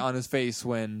you see on his face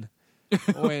when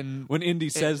When Indy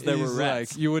says there were he's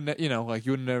rats. like, you wouldn't, you would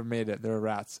have never made it. There were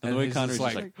rats, And the way he's Connor's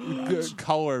just just like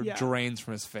color Yeah. drains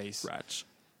from his face. Rats.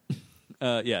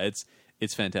 Yeah,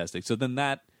 it's fantastic. So then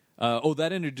that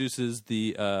that introduces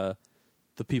the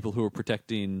people who are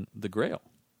protecting the Grail.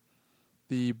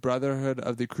 The Brotherhood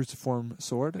of the Cruciform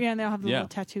Sword. Yeah, and they all have the Yeah. little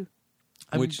tattoo.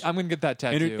 I'm gonna get that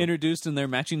tattoo. Introduced in their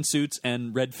matching suits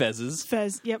and red fezzes.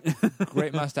 Fez, yep.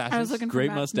 Great mustaches. I was looking for Great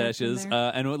Matt Smith in mustaches,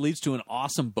 there. and it leads to an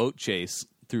awesome boat chase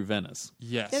through Venice.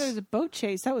 Yes. Yeah, there was a boat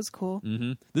chase. That was cool.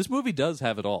 This movie does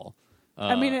have it all.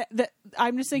 I mean,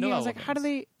 I'm just thinking. no I was like, how do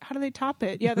elephants. they top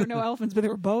it? Yeah, there were no elephants, but there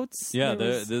were boats. Yeah,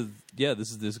 There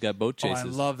was- this got boat Oh, chases.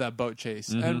 I love that boat chase.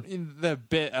 And in the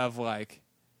bit of like,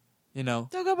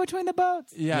 don't go between the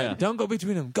boats. yeah, don't go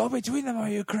between them. Go between them. Are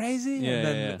you crazy? Yeah, and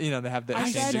then yeah. They have the I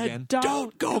exchange said, again.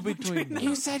 don't go between them.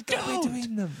 You said go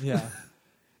between them. Yeah.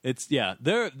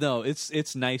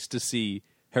 It's nice to see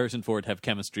Harrison Ford have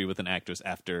chemistry with an actress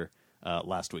after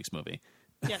last week's movie.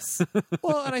 Yes.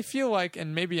 Well, and I feel like,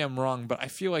 and maybe I'm wrong, but I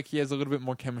feel like he has a little bit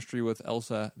more chemistry with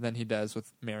Elsa than he does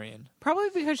with Marion. Probably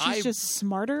because she's just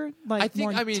smarter. Like I think-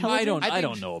 more I mean, intelligent. I think-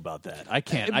 don't know about that. I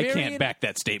can't Marion- back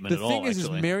that statement The at all. thing is,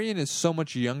 actually. Marion is so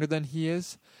much younger than he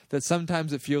is that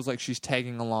sometimes it feels like she's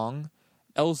tagging along.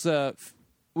 Elsa,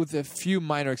 with a few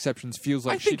minor exceptions, feels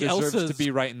I like she think deserves Elsa's- to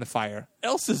be right in the fire.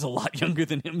 Elsa's a lot younger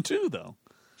than him too, though.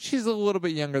 She's a little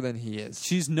bit younger than he is.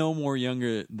 She's no more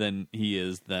younger than he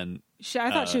is than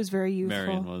I thought she was very youthful.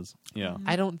 Marion was. Yeah.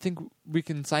 I don't think we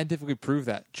can scientifically prove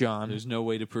that, John. There's no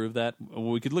way to prove that.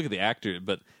 We could look at the actor,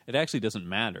 but it actually doesn't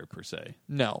matter per se.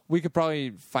 No, we could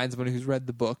probably find somebody who's read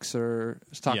the books or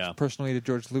has talked Yeah. personally to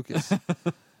George Lucas.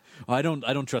 I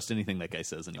don't trust anything that guy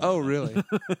says anymore. Oh, really?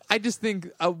 I just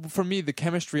think, for me, the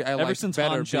chemistry I Ever like since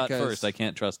better Han shot because first, I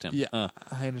can't trust him. Yeah,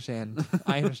 I understand.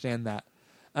 I understand that.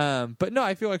 But no,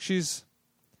 I feel like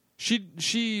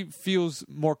she feels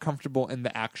more comfortable in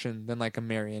the action than like a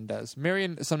Marion does.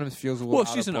 Marion sometimes feels a little. Well,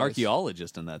 out she's of an place.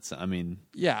 archaeologist in that sense. I mean,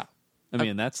 Yeah,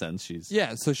 in that sense, she's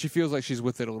yeah. So she feels like she's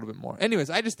with it a little bit more. Anyways,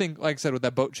 I just think, like I said, with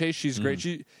that boat chase, she's great.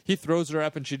 He throws her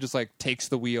up and she just like takes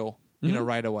the wheel,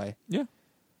 right away. yeah.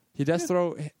 He does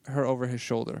throw her over his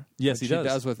shoulder. Yes, which he does.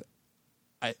 does with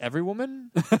every woman.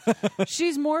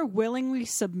 She's more willingly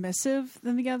submissive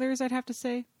than the others, I'd have to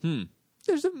say.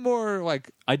 There's a more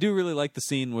like I do really like the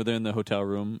scene where they're in the hotel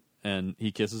room and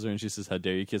he kisses her and she says, "How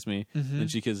dare you kiss me?"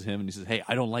 And she kisses him and he says, "Hey,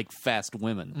 I don't like fast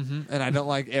women." and I don't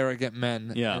like arrogant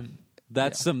men. Yeah. And-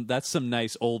 That's some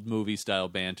nice old movie style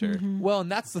banter. well,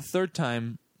 and that's the third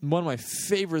time. One of my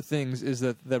favorite things is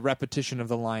that the repetition of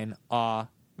the line, "Ah,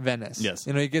 Venice." Yes.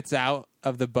 He gets out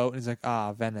of the boat and he's like,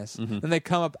 "Ah, Venice." Then they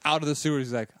come up out of the sewers.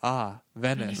 He's like, "Ah,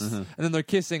 Venice." And then they're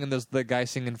kissing and there's the guy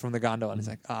singing from the gondola and he's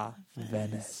like, "Ah,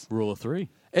 Venice." Rule of 3.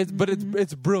 It's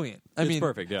brilliant. I It's mean,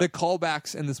 perfect, yeah. The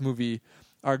callbacks in this movie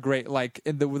are great. Like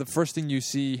the first thing you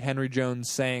see Henry Jones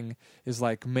saying is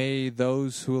like, "May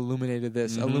those who illuminated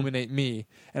this illuminate me."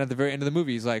 And at the very end of the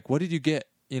movie, he's like, "What did you get,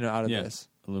 out of Yeah. this?"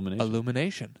 Illumination.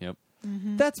 Illumination. Yep.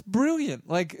 That's brilliant.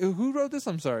 Like, who wrote this?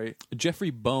 I'm sorry. Jeffrey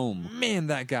Boehm. Man,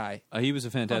 that guy. He was a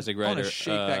fantastic I wanna writer.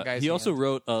 shake that guy's he also hand.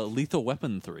 wrote Lethal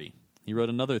Weapon 3. He wrote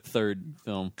another third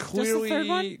film. Clearly, third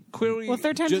one? clearly, Well,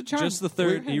 third time's a charm. Just the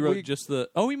third. He wrote we- just the.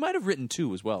 Oh, he might have written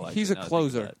 2 as well. he's a actually, now that I think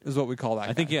closer, of that. is what we call that.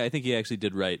 I think guy. I think he actually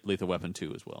did write Lethal Weapon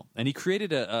 2 as well. And he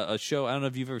created a show, I don't know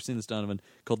if you've ever seen this, Donovan,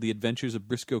 called The Adventures of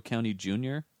Briscoe County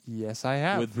Jr. Yes, I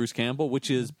have. with Bruce Campbell, which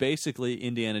is basically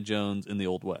Indiana Jones in the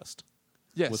Old West.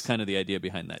 yes, Was kind of the idea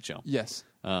behind that show. yes.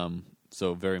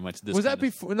 So very much this Was that kind of-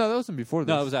 before? No, that wasn't before this.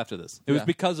 No, it was after this. It was Yeah.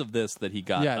 because of this that he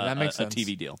got Yeah, that makes a sense.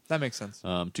 TV deal That makes sense.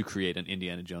 to create an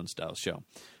Indiana Jones style show.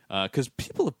 Because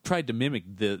people have tried to mimic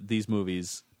these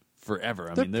movies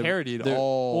forever. I They're mean, parodied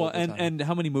all the time. And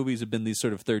how many movies have been these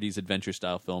sort of 30s adventure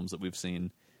style films that we've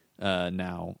seen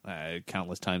now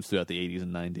countless times throughout the 80s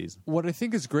and 90s? What I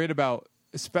think is great about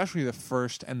especially the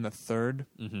first and the third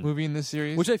movie in this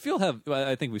series, Which I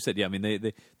think we said, I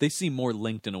mean, they seem more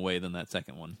linked in a way than that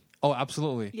second one. oh,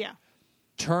 absolutely, Yeah.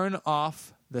 turn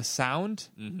off the sound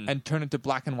and turn it to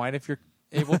black and white if you're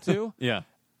able to. Yeah.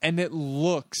 And it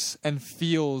looks and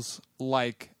feels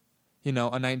like, a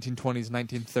 1920s,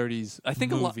 1930s I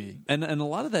think movie. a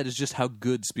lot of that is just how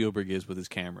good Spielberg is with his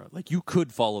camera. Like, you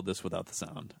could follow this without the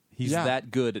sound. He's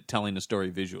that good at telling a story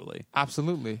visually.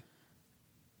 Absolutely.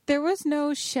 There was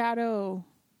no shadow,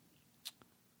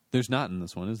 There's not in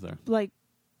this one, is there? like,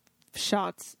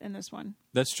 shots in this one.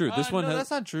 That's true. This one no, has...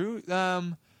 that's not true.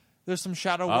 There's some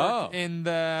shadow work in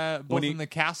both in the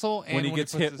castle and when he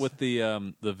gets hit his, with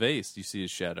the vase, you see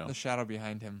his shadow. the shadow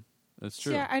behind him. That's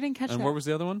true. Yeah, I didn't catch and that. where was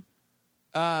the other one?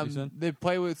 They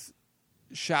play with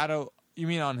shadow. You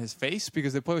mean on his face?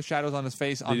 Because they play with shadows on his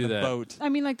face on do the that. boat. I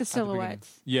mean, like the beginning.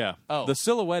 silhouettes. Yeah. Oh. The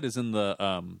silhouette is in the...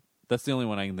 that's the only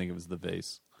one I can think of is the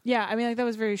vase. Yeah, I mean, like that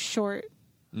was very short.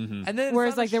 And then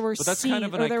Whereas, like, there were But that's scenes, kind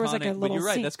of an or iconic... there was like a but little you're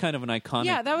right. scene. That's kind of an iconic...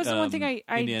 Yeah, that was the one thing I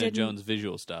Indiana didn't- Jones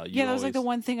visual style. Yeah, that was like the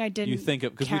one thing I didn't. You think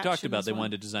of... Because we catch talked in about this they one.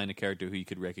 wanted to design a character who you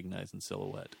could recognize in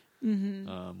silhouette.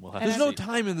 Mm-hmm. We'll have there's to no see.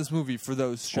 time in this movie for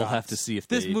those shots. We'll have to see if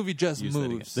this they movie just use that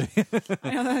moves. again. I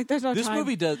know, like, there's no This time.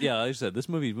 movie does... Yeah, like I said, this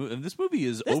movie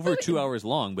is This over movie- 2 hours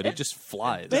long, but it just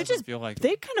flies. They doesn't just feel like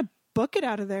they kind of book it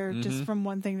out of there just from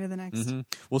one thing to the next.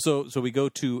 Well, so we go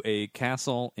to a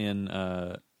castle in...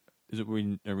 we're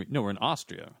in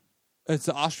Austria. It's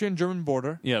the Austrian-German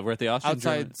border Yeah, we're at the Austrian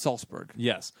outside Salzburg.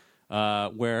 Yes.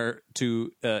 Where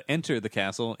to enter the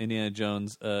castle, Indiana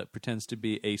Jones pretends to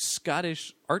be a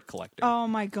Scottish art collector. Oh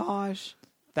my gosh!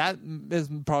 That is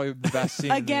probably the best scene.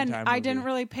 Again, in the entire I didn't movie.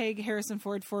 really peg Harrison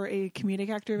Ford for a comedic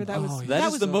actor, but that was Oh, yeah. that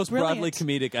is was the most brilliant. broadly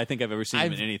comedic I think I've ever seen him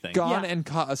I've in anything. gone Yeah. and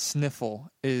caught a sniffle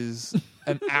is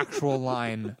an actual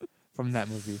line from that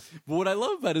movie. But what I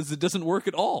love about it is it doesn't work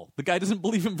at all. The guy doesn't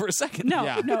believe him for a second. No,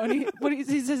 Yeah. no. And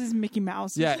he says is Mickey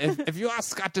Mouse. Yeah, if you are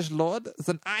Scottish Lord,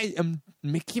 then I am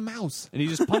Mickey Mouse, And he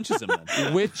just punches him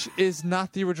then. which is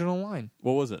not the original line.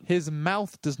 What was it? His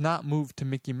mouth does not move to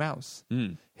Mickey Mouse.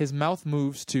 His mouth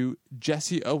moves to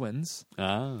Jesse Owens,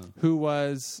 who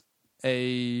was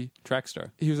a Track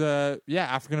star.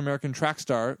 African American track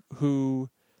star who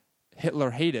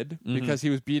Hitler hated because he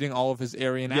was beating all of his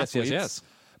Aryan athletes. Yes.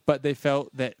 But they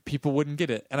felt that people wouldn't get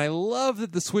it, and I love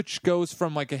that the switch goes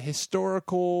from like a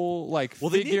historical Well,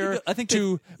 they need to figure go- I think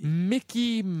to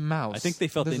Mickey Mouse. I think they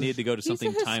felt they needed to go to He's something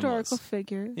a historical timeless.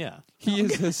 figure. Yeah. he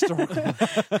is historical.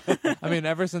 I mean,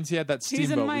 ever since he had that He's in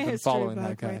steamboat, my we've been history following that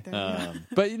book guy. right there. yeah.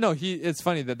 But it's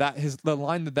funny that the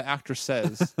line that the actor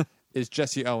says is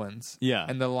Jesse Owens. Yeah.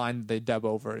 And the line that they dub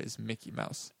over is Mickey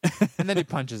Mouse. And then he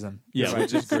punches him. Yeah, You're right.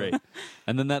 which is great.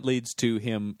 And then that leads to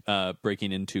him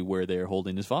breaking into where they are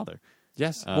holding his father.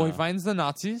 Yes. Well, he finds the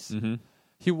Nazis.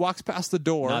 He walks past the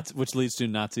door. Which leads to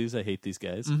Nazis. I hate these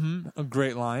guys. A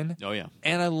great line. Oh, yeah.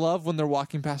 And I love when they're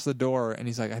walking past the door and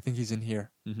he's like, I think he's in here.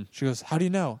 She goes, how do you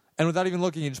know? And without even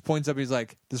looking, he just points up. He's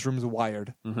like, this room's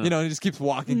wired. And he just keeps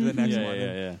walking to the next one.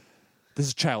 Yeah. This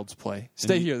is child's play.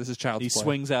 Stay here. This is child's He play.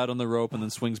 swings out on the rope and then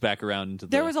swings back around into the...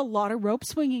 There was a lot of rope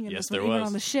swinging in Yes, this there movie, even was.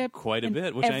 on the ship. Quite a and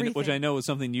bit, which everything. I know is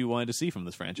something you wanted to see from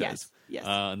this franchise. Yes.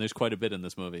 And there's quite a bit in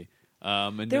this movie.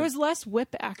 And There was less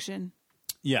whip action.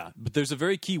 Yeah, but there's a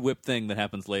very key whip thing that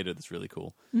happens later that's really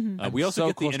cool. Mm-hmm. We also so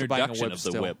get the close to buying a introduction whip of the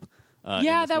still. whip. Yeah, in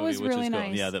this that movie, was which really is cool.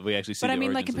 nice. Yeah, that we actually see. But I the mean,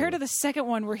 like, origins of compared the to the second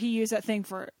one where he used that thing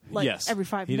for, like, yes. every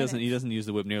 5 he minutes. doesn't use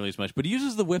the whip nearly as much, but he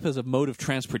uses the whip as a mode of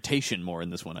transportation more in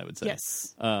this one, I would say.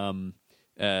 Yes.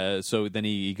 So then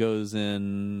he goes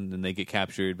in, and they get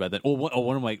captured by that.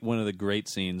 One of the great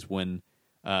scenes when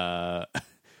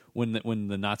when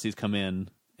the Nazis come in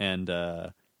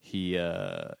and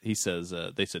he says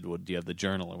they said, well, do you have the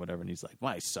journal or whatever? And he's like,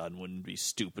 my son wouldn't be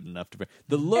stupid enough to.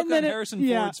 The look on then Harrison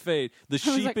Ford's face, the was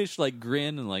like, sheepish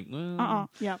grin, and like,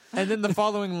 Yeah. And then the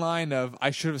following line of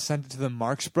 "I should have sent it to the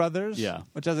Marx Brothers," Yeah.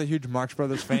 which as a huge Marx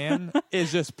Brothers fan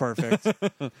is just perfect.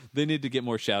 They need to get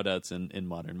more shout outs in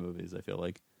modern movies, I feel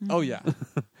like. Oh yeah,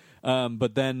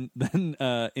 But then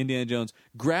Indiana Jones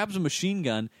grabs a machine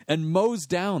gun and mows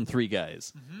down 3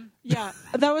 guys. Yeah.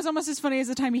 That was almost as funny as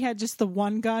the time he had just the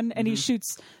one gun and he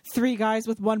shoots 3 guys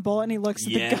with 1 bullet and he looks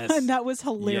at Yes. the gun. That was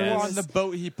hilarious. Yes. Or on the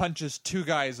boat he punches 2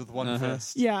 guys with one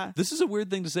fist. Yeah. This is a weird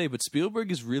thing to say, but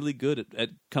Spielberg is really good at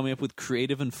coming up with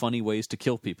creative and funny ways to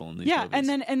kill people in these Yeah, movies.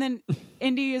 and then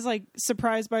Indy is like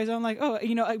surprised by his own, like, oh,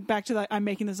 back to that, I'm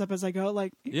making this up as I go.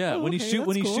 Like, Yeah, oh, when okay, he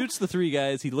that's cool. shoots the 3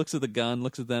 guys, he looks at the gun,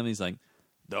 looks at them, and he's like,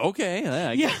 Okay,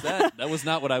 I guess that was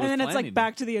not what I was And then planning. it's like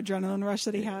back to the adrenaline rush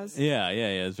that he has. Yeah,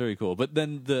 it's very cool. But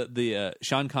then the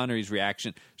Sean Connery's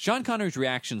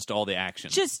reactions to all the action.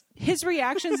 Just his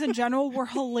reactions in general were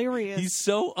hilarious. He's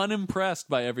so unimpressed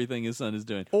by everything his son is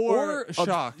doing. Or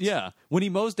shocked. Yeah. When he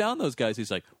mows down those guys,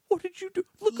 he's like, what did you do?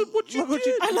 Look at what you did.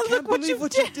 Look what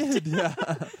you did. Yeah.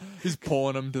 He's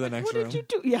pulling him to the next room. What did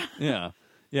you do? Yeah. Yeah.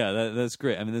 Yeah, that's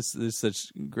great. I mean, this is such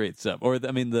great stuff. Or, we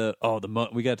got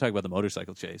to talk about the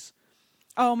motorcycle chase.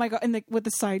 Oh my god! And with the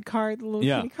sidecar, the little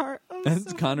kitty car. Oh, and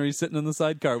so Connery's sitting in the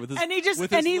sidecar with his and he just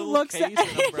with and his he little looks case at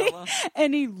and umbrella.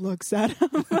 and he looks at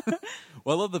him.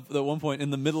 Well, I love the one point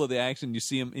in the middle of the action, you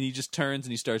see him, and he just turns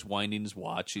and he starts winding his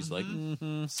watch. He's like,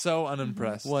 So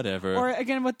unimpressed. whatever. Or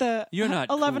again with the You're not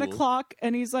 11 cool. o'clock,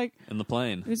 and he's like, in the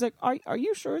plane. are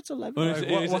you sure it's 11?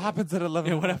 Well, What happens at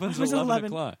 11? Yeah, what happens at Was it 11 11?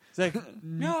 o'clock? It's like,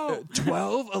 no.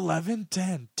 12, 11,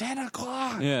 10. 10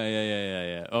 o'clock.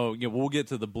 Yeah. Oh, yeah, we'll get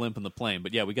to the blimp and the plane.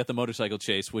 But yeah, we got the motorcycle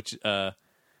chase, which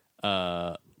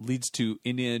leads to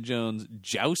Indiana Jones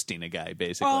jousting a guy,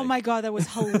 basically. Oh my god, that was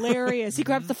hilarious! He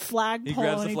grabs the flagpole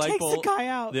and he takes the guy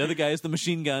out. The other guy is the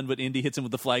machine gun, but Indy hits him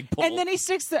with the flagpole. And then he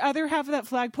sticks the other half of that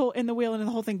flagpole in the wheel, and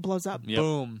the whole thing blows up. Yep.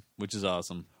 Boom. Which is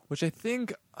awesome. Which I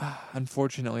think,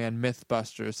 unfortunately, on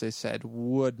Mythbusters, they said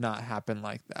would not happen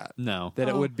like that. No. That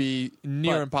it would be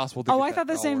near impossible to get I that thought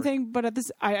the to all same work. thing, but at this,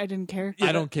 I didn't care.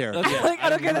 I don't care. Okay. I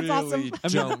don't care. That's really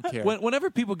awesome. don't care. Whenever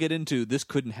people get into this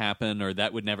couldn't happen or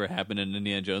that would never happen in an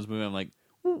Indiana Jones movie, I'm like,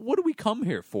 well, what do we come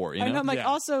here for? You know? And I'm like, Yeah.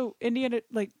 also, Indiana,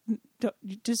 like,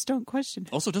 you just don't question it.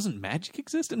 Also, doesn't magic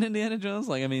exist in Indiana Jones?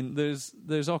 Like, I mean, there's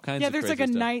all kinds Yeah, of there's like a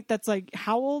crazy stuff. knight that's like,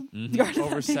 how old?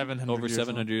 Over 700 Over years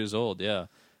 700 years old, yeah.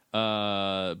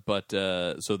 So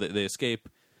they escape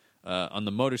on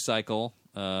the motorcycle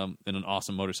in an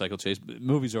awesome motorcycle chase.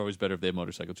 Movies are always better if they have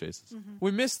motorcycle chases.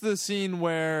 We missed the scene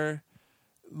where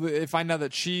they find out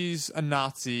that she's a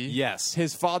Nazi. Yes.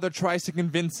 His father tries to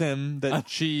convince him that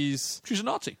she's... She's a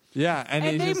Nazi. Yeah, and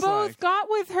And he's they just both like... got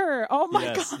with her. Oh my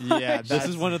Yes. god. Yeah, This that's-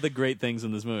 is one of the great things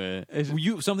in this movie.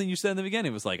 Something you said in the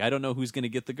beginning was like, I don't know who's going to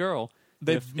get the girl.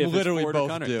 They if it's literally Ford or both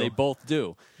Connery. do. They both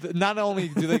do. Not only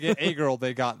do they get a girl,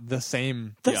 they got the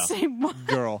same The Yeah. same one.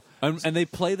 girl. And they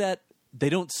play that. They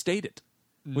don't state it,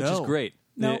 which is No. great.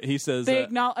 No. He says, They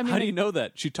acknowledge- how do you know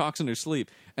that? She talks in her sleep.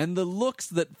 And the looks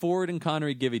that Ford and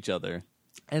Connery give each other.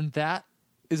 And that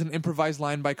is an improvised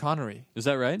line by Connery. Is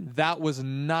that right? That was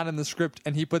not in the script,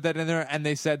 and he put that in there. And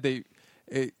they said they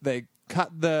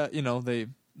cut the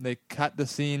they cut the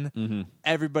scene. Mm-hmm.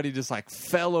 Everybody just like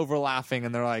fell over laughing,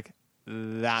 and they're like,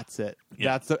 "That's it.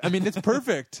 Yeah. I mean, it's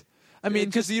perfect. I mean,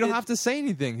 because you don't it- have to say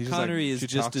anything. He's Connery just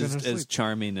is like, just she talks in her as sleep.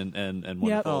 charming and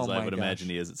wonderful Oh as I my would gosh. imagine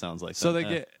he is. It sounds like So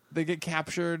that. they get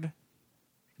captured,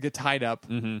 get tied up,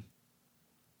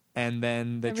 and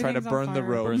then they try to Everything's on burn the fire.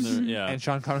 rope. Burn the- yeah. And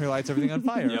Sean Connery lights everything on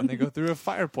fire, and they go through a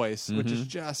fireplace, which Mm-hmm. is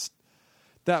just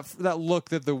that look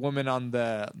that the woman on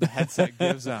the headset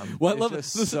gives them. Well, I is love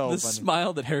just the so funny.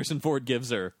 smile that Harrison Ford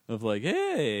gives her of like,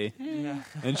 hey, Yeah.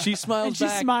 and she smiles And she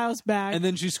back, smiles back. and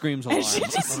then she screams and alarm. she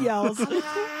just yells.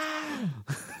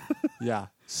 Yeah,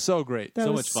 so great. That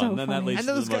So was much fun. so Then that funny. leads And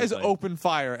to then those the guys motorcycle. open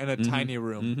fire in a tiny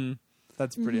room.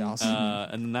 That's pretty awesome.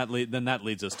 And then that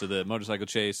leads us to the motorcycle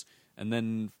chase, and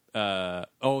then the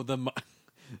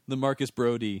Marcus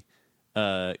Brody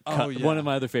cut. yeah. One of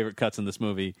my other favorite cuts in this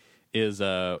movie is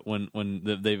when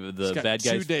the He's got bad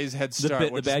guys 2 days head the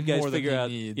start. which bad is guys more than figure he out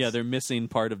needs. they're missing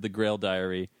part of the Grail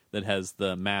diary that has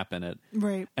the map in it.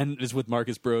 Right. And it's with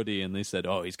Marcus Brody, and they said,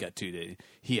 "Oh, he's got 2 days.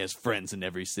 He has friends in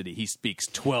every city. He speaks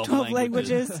 12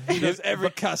 languages. He knows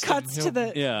every custom. Cuts to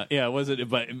the. Yeah. Was it?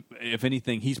 But if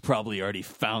anything, he's probably already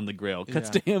found the Grail. Cuts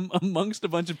Yeah. to him amongst a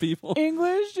bunch of people.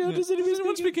 English? Does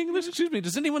anyone speak English? Excuse me.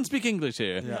 Does anyone speak English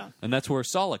here? Yeah. And that's where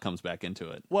Sala comes back into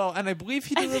it. Well, and I believe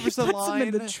he And he delivers the puts them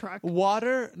in line, the truck.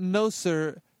 "Water, no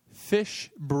sir,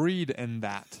 fish breed in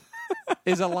that."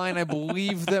 Is a line I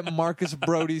believe that Marcus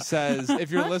Brody says, if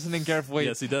you're listening carefully.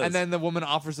 Yes, he does. And then the woman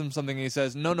offers him something, and he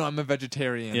says, no, I'm a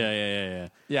vegetarian. Yeah.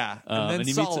 Yeah. And then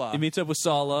he Sala. meets up with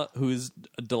Sala, who's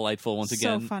delightful once So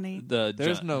again. funny.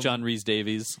 John Rhys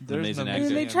Davies, there's amazing no And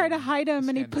actor. then they try to hide him,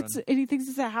 and he Scandron. and he thinks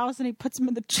it's a house, and he puts him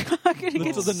in the truck, and he Gets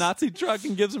gets to the Nazi truck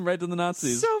and gives him right to the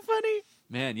Nazis. so funny.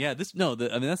 Man, yeah, that's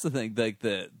the thing. Like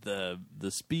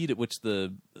the speed at which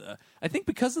I think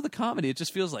because of the comedy, it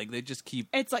just feels like they just keep.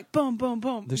 It's like boom, boom,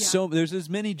 boom. There's as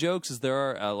many jokes as there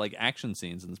are like action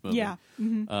scenes in this movie. Yeah.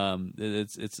 Mm-hmm.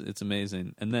 It's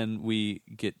amazing. And then we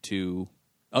get to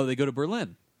they go to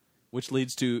Berlin, which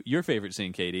leads to your favorite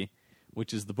scene, Katie,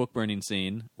 which is the book burning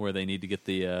scene where they need to get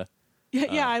the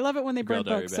Yeah, I love it when they burn Grail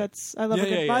Diary books. back.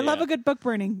 I love a good book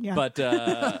burning. Yeah, But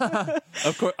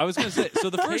of course, I was going to say. So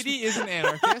the first Katie is an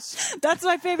anarchist. that's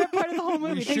my favorite part of the whole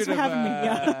movie. Thanks for having me.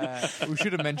 Yeah, We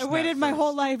should have mentioned. I waited that my first.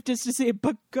 whole life just to see a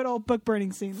good old book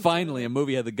burning scene. finally a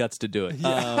movie had the guts to do it.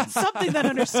 Something that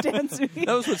understands me.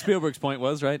 That was what Spielberg's point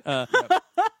was, right?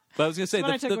 But I was going to say That's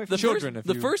what I took away from Children, if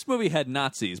the you- first movie had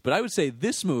Nazis, but I would say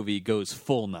this movie goes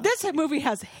full Nazi. This movie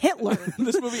has Hitler.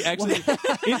 This movie actually,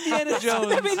 Indiana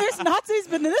Jones. I mean, there's Nazis,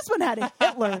 but then this one had a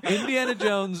Hitler. Indiana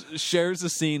Jones shares a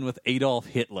scene with Adolf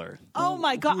Hitler. Oh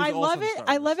my god, who's I also love in it. Star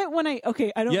I Wars. love it when I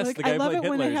don't Yes, like the guy I love who it played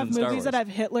when Hitler they is have in Star movies that Wars.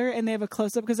 have Hitler and they have a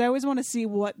close up because I always want to see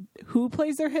who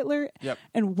plays their Hitler Yep.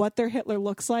 and what their Hitler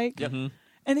looks like. Yep. Mm-hmm.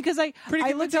 And because I Pretty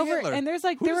looked convincing over Hitler. and there's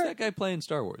like Who there does were that guy play in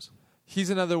Star Wars? He's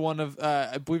another one of.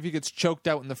 I believe he gets choked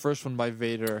out in the first one by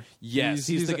Vader. Yes,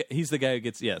 he's the guy who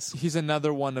gets He's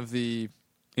another one of the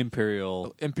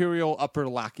Imperial. Imperial upper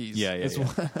lackeys. Yeah. is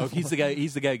one- Oh, he's the guy.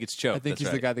 He's the guy who gets choked. I think That's he's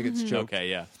the right. guy that gets choked. Okay,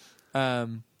 yeah.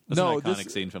 That's That's an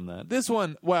iconic scene from that. This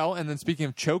one, well, and then speaking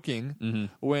of choking,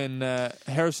 when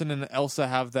Harrison and Elsa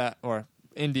have that, or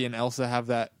Indy and Elsa have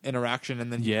that interaction,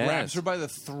 and then he Yes. grabs her by the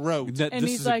throat. and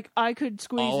he's like, I could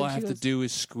squeeze. all and I she have to goes- do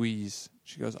is squeeze.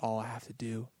 She goes, all I have to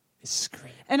do is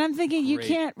scream. And I'm thinking you Great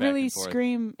can't back really and forth.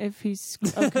 scream if he's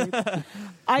okay.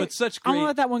 But such I'm great. gonna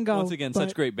let that one go. Once again, but-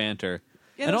 such great banter.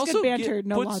 Yeah, and there's good also banter,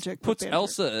 no puts, logic, but Puts banter.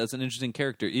 Elsa as an interesting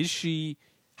character. Is she?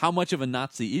 How much of a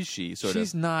Nazi is she?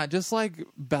 She's not, just like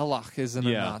Belloc isn't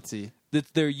Yeah. a Nazi.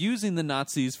 That they're using the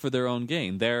Nazis for their own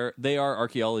gain. They are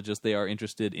archaeologists. They are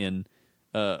interested in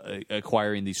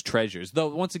acquiring these treasures. Though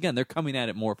once again, they're coming at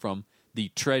it more from the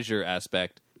treasure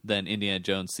aspect than Indiana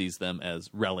Jones sees them as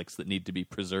relics that need to be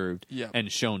preserved Yeah.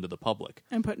 and shown to the public.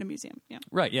 and put in a museum. Yeah.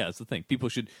 Right? Yeah, that's the thing. People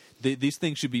should these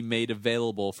things should be made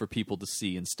available for people to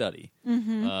see and study.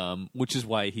 Which is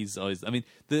why he's always. I mean,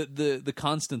 the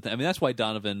constant. I mean, that's why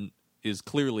Donovan is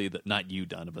clearly not you,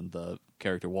 Donovan, the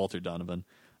character Walter Donovan.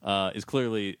 Is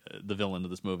clearly the villain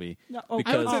of this movie. No, I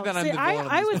would say that I'm the villain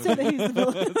of I this would say that he's the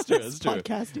villain of That's true. this That's true.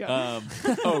 podcast. Yeah.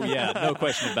 Oh yeah, no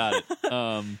question about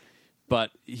it.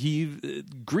 But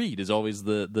greed is always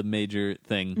the major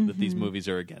thing that these movies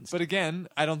are against. But again,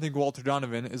 I don't think Walter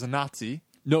Donovan is a Nazi.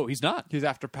 No, he's not. He's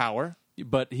after power.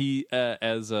 But he,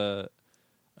 as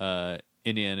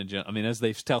Indiana Jones, I mean, as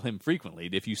they tell him frequently,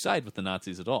 if you side with the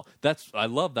Nazis at all, I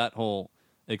love that whole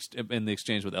in the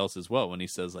exchange with Elsa as well when he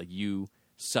says like you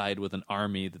side with an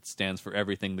army that stands for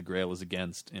everything the Grail is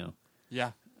against. You know.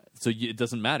 Yeah. So it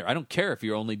doesn't matter. I don't care if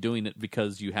you're only doing it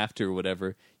because you have to or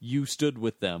whatever. You stood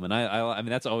with them, and I mean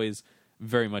that's always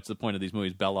very much the point of these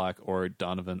movies. Belloc or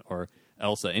Donovan or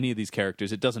Elsa, any of these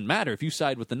characters, it doesn't matter if you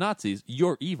side with the Nazis.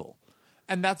 You're evil.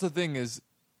 And that's the thing is,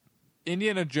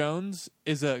 Indiana Jones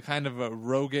is a kind of a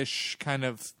roguish, kind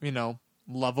of,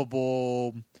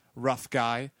 lovable, rough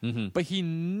guy. But he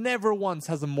never once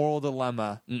has a moral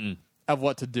dilemma of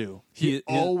what to do. He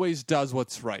always does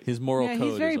what's right. His moral Yeah, code.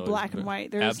 he's very is always black and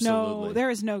white. There is Absolutely. there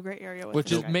is no gray area with which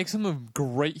this guy. makes him a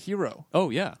great hero. Oh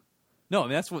yeah. No, I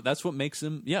mean that's what makes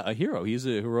him a hero. He's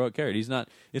a heroic character. He's not.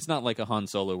 It's not like a Han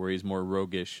Solo where he's more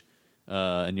roguish,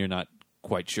 and you're not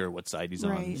quite sure what side he's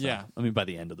on. Right. So, Yeah. I mean, by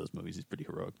the end of those movies, he's pretty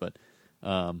heroic. But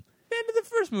And in the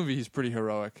first movie, he's pretty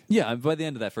heroic. yeah, by the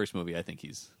end of that first movie, I think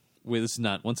he's. Well, this is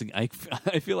not. Once again,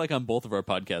 I feel like on both of our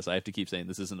podcasts, I have to keep saying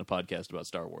this isn't a podcast about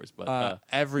Star Wars. But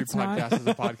Every It's not. podcast is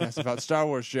a podcast about Star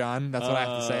Wars, John. That's what I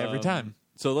have to say every time.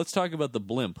 so let's talk about the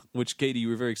blimp. Which Katie, you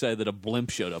were very excited that a blimp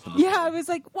showed up in the Yeah, I was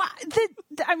like, what?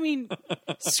 I mean,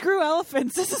 screw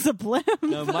elephants. This is a blimp.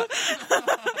 No, I'm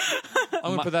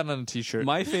going to put that on a T-shirt.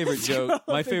 my favorite joke.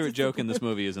 My It's favorite just joke in this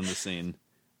movie is in the scene,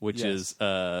 which Yes.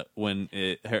 is when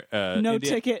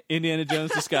ticket. Indiana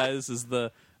Jones disguised as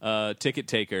the ticket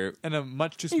taker and a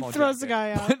much too He small throws the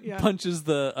jacket. guy out. Yeah. punches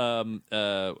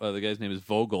the guy's name is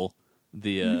Vogel,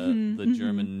 the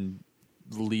German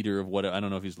leader of what I don't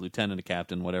know if he's a lieutenant, a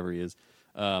captain, whatever he is.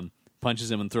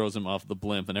 Punches him and throws him off the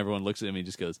blimp, and everyone looks at him and he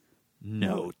just goes,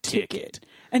 "No ticket."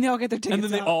 And they all get their tickets And then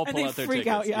they out, all and pull they out their freak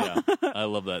tickets. out. Yeah. I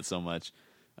love that so much.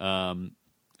 And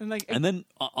like, And then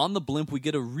on the blimp, we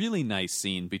get a really nice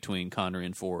scene between Connery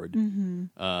and Ford.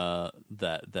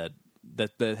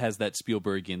 That has that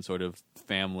Spielbergian sort of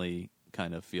family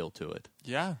kind of feel to it.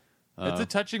 Yeah. It's a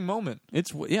touching moment.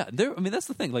 It's I mean that's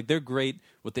the thing. Like they're great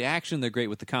with the action, they're great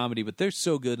with the comedy, but they're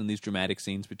so good in these dramatic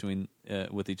scenes between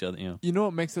with each other. You know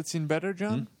what makes that scene better,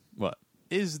 John? What?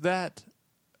 Is that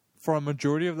for a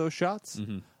majority of those shots,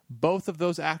 both of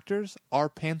those actors are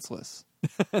pantsless.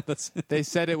 They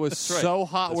said it was right. so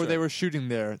hot That's where they right. were shooting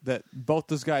there that both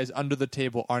those guys under the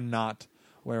table are not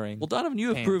wearing. Well, Donovan, you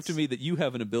have pants. proved to me that you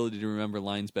have an ability to remember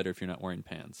lines better if you're not wearing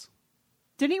pants.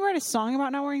 Didn't he write a song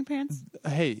about not wearing pants?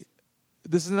 Hey,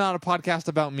 this is not a podcast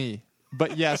about me.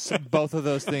 But yes, both of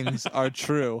those things are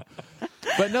true.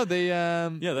 But no, they... Yeah,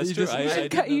 that's true.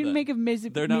 You'd make a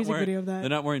music video of that. They're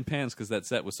not wearing pants because that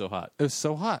set was so hot. It was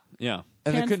so hot. Yeah.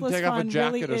 And they couldn't Pantsless take off a fun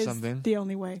jacket really or something. Is the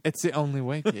only way. It's the only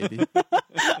way, Katie.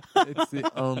 It's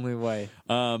the only way.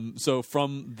 So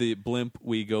from the blimp,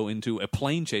 we go into a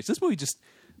plane chase. This movie just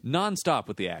nonstop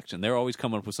with the action. They're always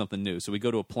coming up with something new. So we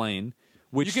go to a plane.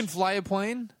 Which You can fly a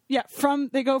plane? Yeah,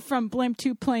 they go from blimp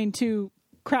to plane to...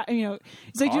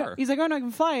 he's like, oh, no, I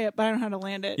can fly it, but I don't know how to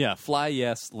land it. Yeah, fly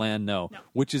yes, land no.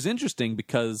 Which is interesting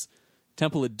because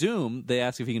Temple of Doom, they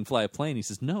ask if he can fly a plane. He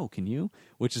says, no, can you?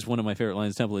 Which is one of my favorite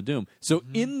lines of Temple of Doom. So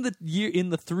in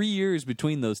the 3 years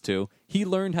between those two, he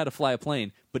learned how to fly a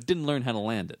plane, but didn't learn how to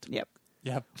land it.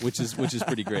 Yep. Which is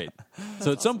pretty great.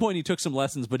 So at some point he took some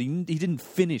lessons, but he didn't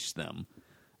finish them,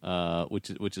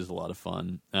 which is a lot of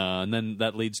fun. And then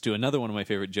that leads to another one of my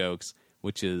favorite jokes,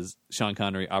 which is Sean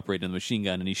Connery operating the machine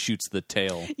gun, and he shoots the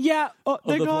tail. Yeah,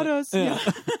 they got us. Yeah.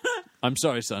 I'm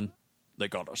sorry, son. They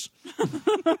got us.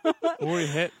 Or he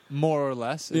hit, more or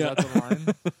less. Is that the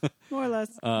line? More or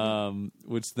less.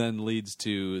 Which then leads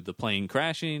to the plane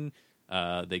crashing.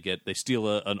 They steal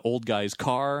an old guy's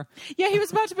car. Yeah, he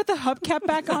was about to put the hubcap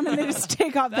back on, and they just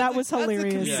take off. That was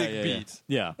hilarious. That's a comedic beat.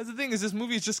 Yeah. That's the thing, is this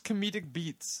movie is just comedic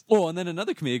beats. Oh, and then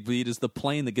another comedic beat is the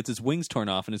plane that gets its wings torn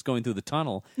off and is going through the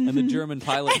tunnel, and the German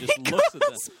pilot just looks at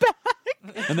them. Back.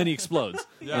 And then he explodes.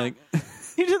 Yeah.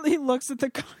 He looks at the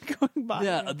car going by.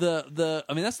 Yeah,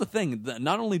 I mean, that's the thing.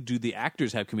 Not only do the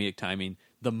actors have comedic timing,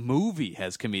 the movie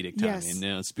has comedic timing. Yes. You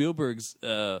know, Spielberg's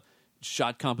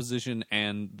shot composition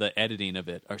and the editing of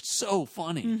it are so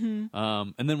funny.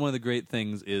 And then one of the great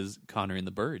things is Connery and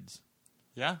the birds.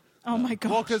 Yeah. Oh my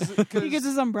god! Well, because he gets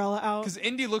his umbrella out. Because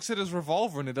Indy looks at his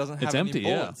revolver and it doesn't have It's any empty,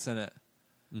 bullets in it,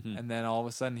 and then all of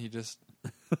a sudden he just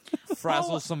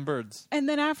frazzles some birds. And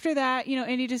then after that,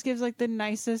 Indy just gives like the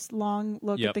nicest long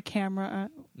look Yep. at the camera,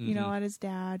 at his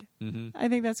dad. I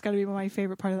think that's got to be my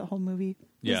favorite part of the whole movie.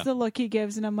 Yeah. Is the look he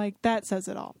gives, and I'm like, that says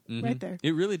it all right there.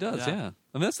 It really does, Yeah. yeah.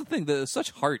 I mean, that's the thing. There's such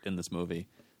heart in this movie.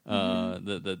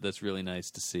 That's really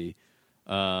nice to see.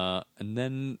 And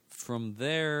then from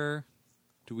there,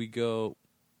 do we go...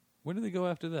 Where do they go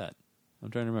after that? I'm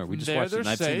trying to remember. We just watched it, and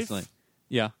I've seen this thing.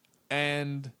 Yeah.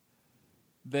 And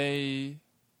they...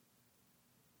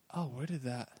 Oh, where did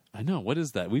that... I know. What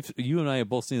is that? You and I have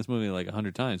both seen this movie like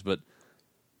 100 times, but...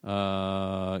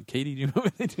 Katie, do you know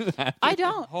what they do after? I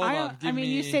don't. Hold on, give me-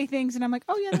 you say things, and I'm like,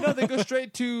 oh yeah. No, they go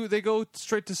straight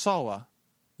to Sawa.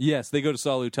 Yes, they go to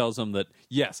Saul, who tells them that...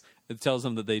 Yes, it tells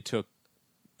them that they took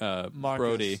Marcus.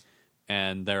 Brody,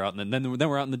 and they're out... And then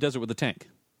we're out in the desert with the tank,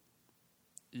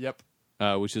 Yep.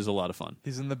 which is a lot of fun.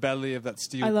 He's in the belly of that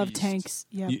steel I love beast. tanks.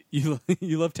 Yeah,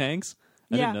 You love tanks?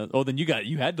 I Yeah. didn't know. Oh, then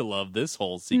you had to love this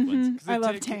whole sequence I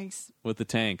love take- tanks. with the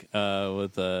tank.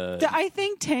 I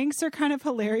think tanks are kind of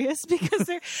hilarious because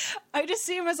I just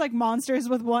see them as like monsters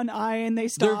with one eye, and they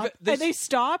stop, they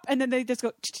stop, and then they just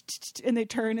go, and they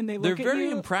turn, and they they're look at very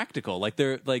you. impractical. Like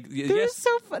they're They're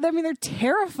so. I mean, they're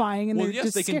terrifying, and Well, they're yes,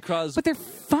 just they can scary, cause- but they're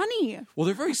funny. well,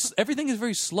 they're very. Everything is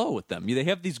very slow with them. They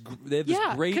have this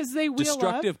Yeah, great 'cause they wheel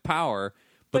destructive power.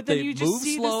 But then they you just move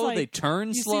see slow. this, They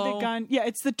turn you slow. see the gun. Yeah,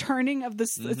 it's the turning of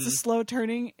this. It's the slow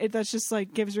turning. That's just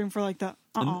like gives room for like the.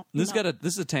 And this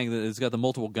is a tank that has got the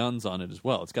multiple guns on it as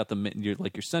well. It's got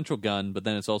your central gun, but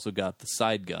then it's also got the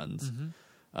side guns.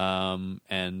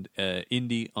 And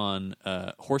Indy on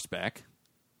horseback.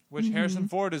 Which Harrison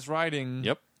Ford is riding.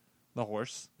 Yep. The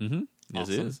horse. Mm-hmm. Yes,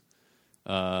 Awesome. it is.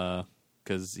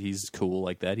 Because he's cool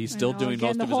like that. He's still doing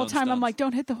most the of his whole own time. I'm stunts. like,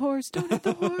 don't hit the horse. Don't hit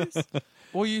the horse.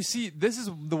 Well, you see, this is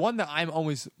the one that I'm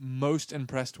always most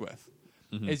impressed with.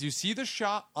 Is you see the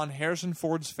shot on Harrison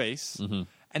Ford's face,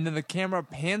 and then the camera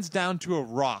pans down to a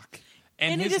rock,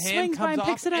 and he his just hand swings by comes and off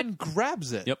picks it up. and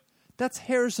grabs it. Yep. That's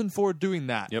Harrison Ford doing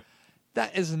that. Yep.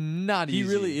 That is not He easy.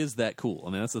 really is that cool. I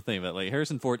mean, that's the thing about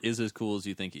Harrison Ford is as cool as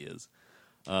you think he is.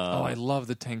 I love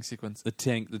the tank sequence. The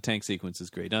tank sequence is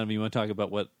great. Donovan, you want to talk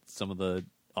about what some of the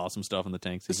awesome stuff in the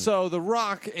tank sequence? So the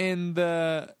rock in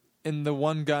the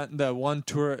one gun, the one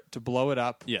turret to blow it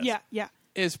up, Yes. Yeah.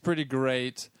 is pretty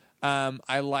great.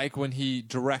 I like when he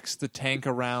directs the tank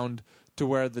around to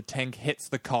where the tank hits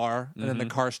the car, and then the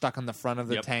car's stuck on the front of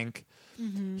the Yep. tank.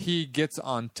 He gets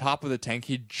on top of the tank.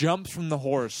 He jumps from the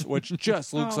horse, which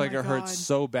just looks Oh like my it hurts God.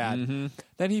 so bad.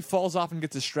 Then he falls off and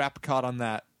gets his strap caught on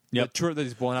that Yep. the turret that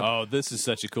he's blowing up. Oh, this is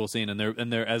such a cool scene, and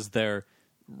they're as they're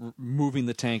moving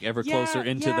the tank ever closer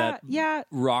into that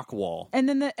rock wall. And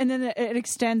then it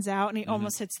extends out, and he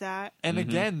almost hits that. And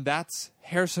again, that's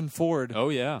Harrison Ford. Oh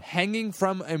yeah, hanging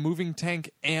from a moving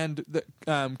tank, and the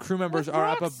crew members With are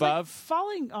rocks, up above,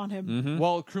 falling on him.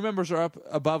 Well, crew members are up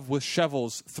above with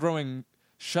shovels, throwing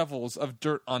shovels of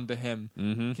dirt onto him.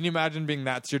 Can you imagine being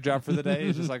that's your job for the day?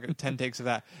 It's just like 10 takes of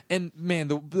that. And man,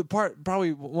 the part,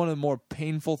 probably one of the more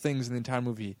painful things in the entire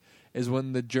movie is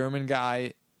when the German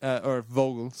guy, or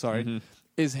Vogel, sorry,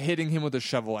 is hitting him with a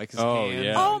shovel, like his hand.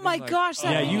 Yeah. Oh my gosh!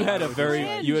 That Yeah, you had a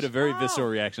cringe. very visceral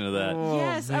reaction to that.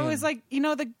 Yes, man. I was like,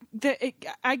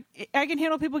 I can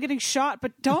handle people getting shot,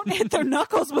 but don't hit their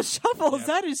knuckles with shovels.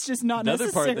 That is just not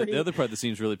necessary. The other part that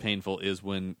seems really painful is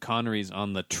when Connery's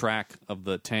on the track of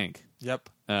the tank. Yep.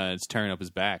 It's tearing up his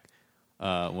back.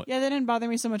 That didn't bother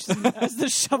me so much as the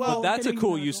shovel. Well, that's a hitting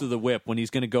cool the use knuckle. of the whip when he's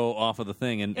going to go off of the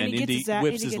thing, and he gets Indy his a-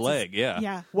 whips and he his gets leg. his-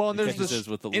 yeah. Well, and there's catches this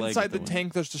with the leg inside with the the whip.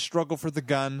 tank. There's the struggle for the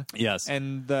gun. Yes.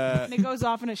 And And it goes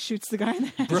off and it shoots the guy in the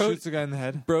head. shoots the guy in the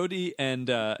head. Brody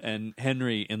and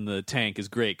Henry in the tank is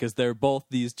great because they're both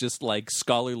these just like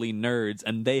scholarly nerds,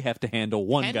 and they have to handle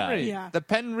one guy. Henry, Yeah. the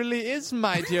pen really is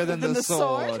mightier than the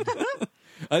sword.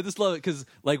 I just love it because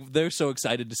like they're so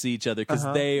excited to see each other because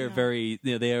they are very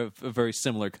they are very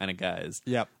similar kind of guys.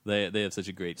 Yep. They have such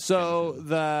a great. So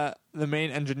the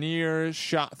main engineer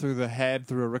shot through the head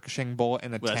through a ricocheting bullet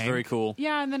in a Well, tank. that's very cool.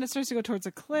 Yeah, and then it starts to go towards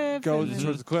a cliff. Goes and then-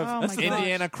 towards the cliff. Oh That's my the gosh.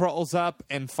 Indiana crawls up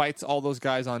and fights all those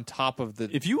guys on top of the.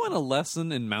 If you want a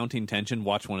lesson in mounting tension,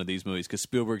 watch one of these movies because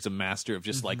Spielberg's a master of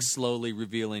just like slowly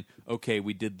revealing. Okay,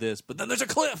 we did this, but then there's a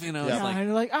cliff. You know, Yeah. it's like And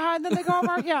they're like, and then they go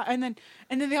over, and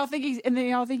then they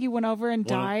all think he went over and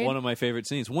died. one of my favorite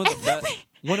scenes. One of the best.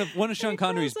 One of Sean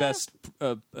Connery's best,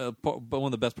 but one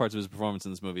of the best parts of his performance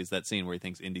in this movie is that scene where he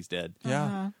thinks Indy's dead.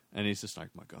 Yeah. And he's just like,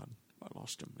 my God, I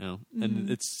lost him. You know, and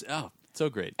it's so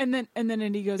great. And then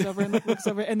Indy goes over and looks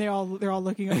over, and they're all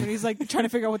looking over, and he's like trying to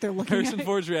figure out what they're looking Harrison at.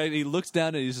 Ford's reaction, he looks down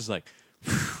and he's just like,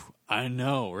 I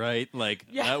know, right? Like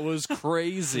that was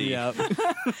crazy. Yeah.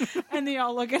 And they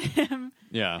all look at him.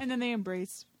 Yeah. And then they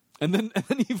embrace. And then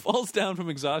he falls down from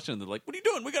exhaustion. They're like, "What are you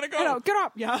doing? We gotta go." Get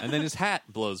up, yeah. And then his hat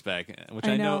blows back, which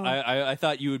I I know. know. I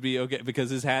thought you would be okay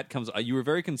because his hat comes. You were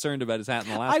very concerned about his hat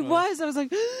in the last. I movie. was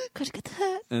like, gotta get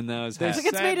that. And now his There's hat.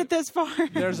 Like it's made it this far.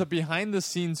 There's a behind the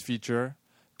scenes feature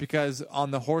because on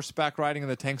the horseback riding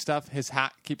and the tank stuff, his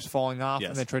hat keeps falling off, Yes.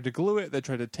 and they tried to glue it, they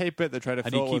tried to tape it, they tried to How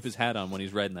do fill you it keep with his hat on when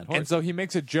he's riding that horse? And so he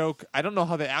makes a joke. I don't know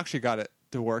how they actually got it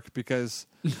to work because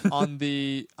on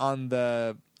the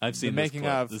I've seen the this making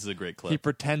clip. of This is a great clip. he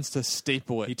pretends to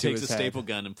staple it. He to takes a his head, staple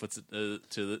gun and puts it to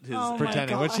his. Oh my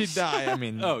pretending, which he gosh. died. I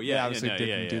mean, Oh they yeah, obviously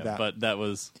didn't do that. But that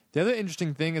was. The other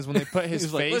interesting thing is when they put He his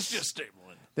was face, like, let's just staple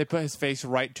it. they put his face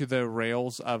right to the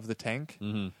rails of the tank.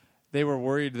 Mm-hmm. They were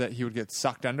worried that he would get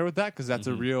sucked under with that because that's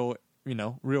a real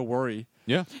worry.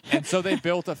 Yeah, And so they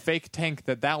built a fake tank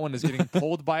that one is getting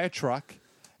pulled by a truck.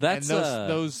 that's and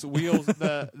those wheels,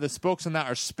 the spokes on that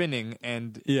are spinning,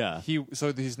 and Yeah.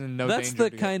 he's in no That's danger.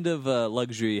 the kind of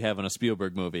luxury you have in a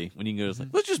Spielberg movie when you can go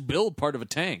like, let's just build part of a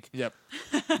tank. Yep.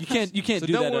 You can't So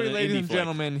do don't that worry, on an ladies indie and flick.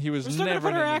 gentlemen. He was We're still gonna never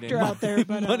put our in actor anything. out there,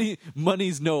 but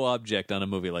Money's no object on a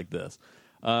movie like this.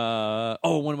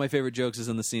 One of my favorite jokes is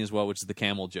in the scene as well, which is the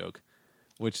camel joke.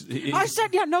 Which I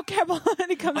said, no camel, and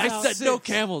he comes out. I said no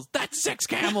camels. That's 6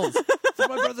 camels. For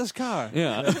my brother's car.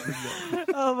 Yeah.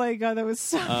 Oh my god, that was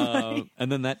so funny.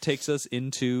 And then that takes us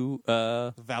into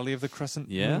Valley of the Crescent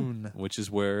Moon. which is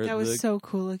where That was so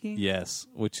cool looking. yes,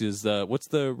 which is what's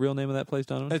the real name of that place,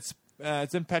 Donovan?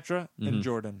 It's in Petra in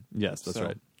Jordan. Yes, that's So-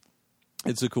 right.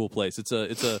 It's a cool place. It's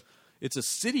a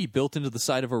city built into the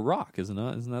side of a rock, isn't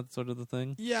it? Isn't that sort of the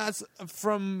thing? Yeah, it's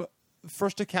from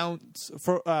first accounts.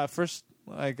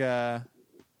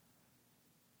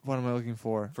 What am I looking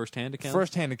for? First-hand account.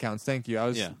 First-hand accounts. Thank you.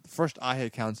 Yeah. First eye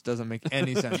accounts doesn't make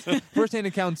any sense. First-hand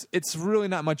accounts. It's really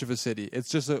not much of a city. It's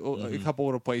just a couple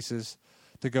little places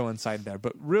to go inside there.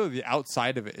 But really, the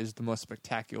outside of it is the most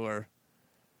spectacular.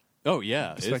 Oh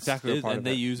yeah, Spectacular part and of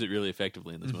they it. use it really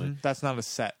effectively in this movie. That's not a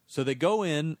set. So they go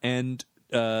in, and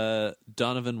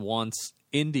Donovan wants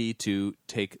Indy to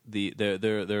take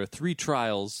there are 3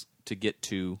 trials to get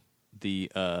to the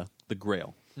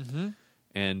Grail,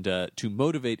 and to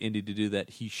motivate Indy to do that,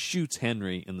 he shoots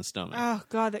Henry in the stomach. Oh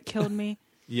god, that killed me.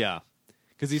 Yeah,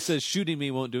 because he says shooting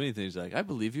me won't do anything. He's like, I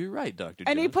believe you're right, Dr.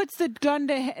 And he Jones. puts the gun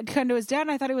to his dad,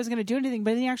 and I thought he was going to do anything,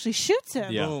 but then he actually shoots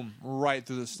him. Yeah. Boom! Right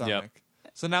through the stomach.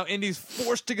 So now Indy's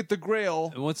forced to get the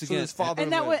Grail. And once so again- his father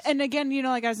And that lives. and again,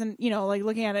 like as in, like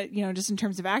looking at it, just in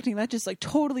terms of acting, that just like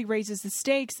totally raises the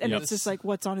stakes, and Yep. it's just like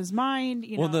what's on his mind.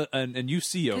 Well, and you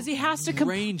see a 'Cause he has to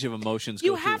range of emotions.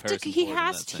 you go through have to. Harrison He Ford in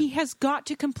has. that scene. He has got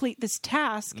to complete this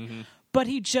task, but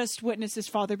he just witnessed his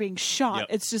father being shot. Yep.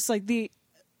 It's just like the.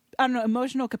 I don't know,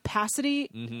 emotional capacity,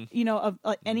 of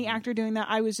any actor doing that.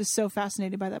 I was just so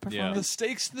fascinated by that the performance.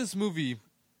 stakes in this movie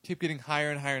keep getting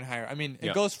higher and higher and higher. I mean, it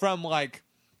Yeah. goes from like,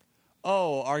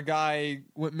 oh, our guy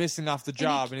went missing off the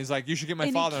job, and he's like, you should get my And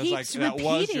he father. And it's like, keeps that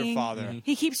was your repeating- father.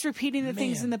 He keeps repeating the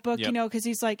things in the book, Yep. because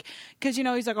he's like, he's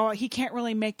like, oh, he can't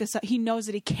really make this up. He knows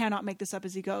that he cannot make this up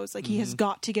as he goes. Like he has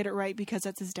got to get it right because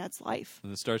that's his dad's life.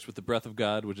 And it starts with the breath of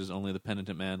God, which is only the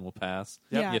penitent man will pass.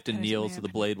 Yep. You have to Yeah, kneel penitent so man. the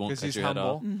blade won't Because cut he's your head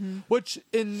humble. off. Which,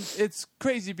 it's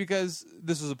crazy because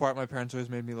this was the part my parents always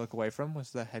made me look away from,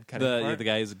 was the head cutting part. The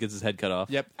guy gets his head cut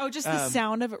off. Yep. Oh, just the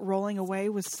sound of it rolling away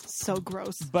was so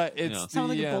gross. But it's Yeah. Sounded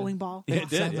like the, a bowling ball. Yeah, It it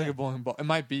did, sounds yeah. like a bowling ball. It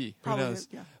might be. Probably Who knows? is,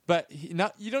 yeah. But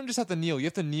you don't just have to kneel. You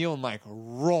have to kneel and like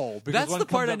roll. Because That's one the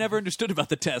part comes I up- never understood about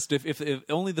the test. If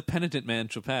only the penitent man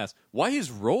shall pass, why is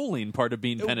rolling part of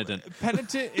being penitent?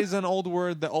 Penitent is an old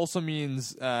word that also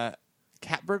means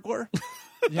cat burglar.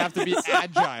 You have to be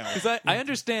agile. Because I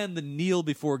understand the kneel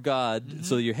before God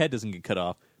so your head doesn't get cut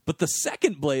off. But the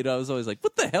second blade, I was always like,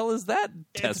 what the hell is that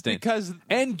testing? because-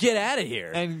 and get out of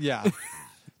here. And yeah,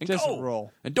 And just go.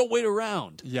 roll. And don't wait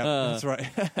around. Yeah, that's right.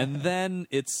 And then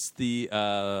it's the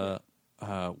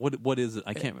what is it?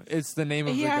 I can't remember. It's the name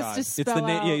of He the has god. to It's the spell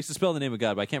name. out. Yeah, you used to spell the name of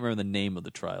God, but I can't remember the name of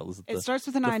the trial. Is it It the, starts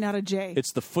with an I, not a J.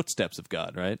 It's the footsteps of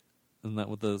God, right? Isn't that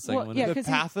what the second Well, one yeah, is? the 'cause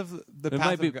he- path of the It path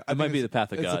might of be. God. It might be the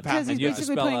path of it's God. the path because of he's and you have to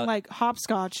basically spell playing out like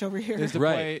hopscotch over here. He has to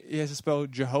Right. play. He has to spell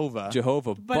Jehovah.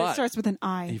 Jehovah, but it starts with an he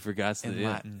I. forgot In that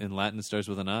Latin. in Latin it starts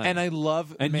with an I. And I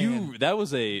love. And man, that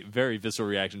was a very visceral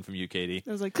reaction from you, Katie, It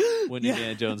was like, when yeah.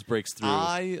 Indiana Jones breaks through.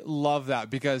 I love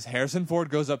that because Harrison Ford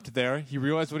goes up to there. He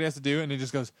realizes what he has to do, and he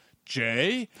just goes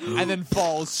J, and then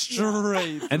falls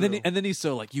straight. and through. then he's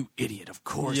so like, you idiot! Of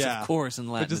course, Yeah. in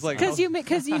Latin. just It's like-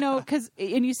 Because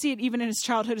and you see it even in his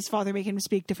childhood, his father making him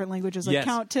speak different languages, like Yes.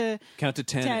 count to count to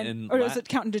 10 in or was Latin. it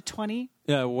counting to 20?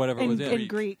 Yeah, whatever it in- was. Yeah. in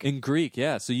Greek. In Greek,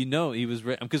 yeah. So he was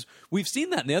because we've seen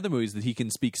that in the other movies that he can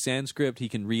speak Sanskrit. He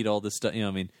can read all this stuff.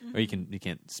 Or he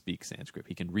can't speak Sanskrit.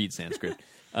 He can read Sanskrit.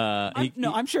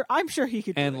 I'm sure he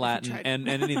could. do and it if he Latin tried. and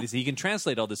any of these. He can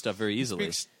translate all this stuff very he easily.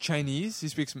 speaks Chinese. He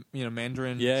speaks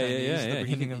Mandarin. Yeah, Chinese, yeah. The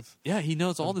beginning of He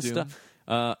knows all this Doom. stuff.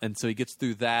 And so he gets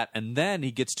through that, and then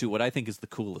he gets to what I think is the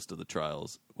coolest of the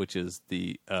trials, which is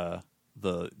the he has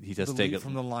the to take leap it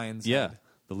from the lion's yeah, head.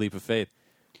 the leap of faith.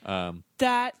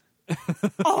 That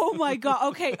oh my god.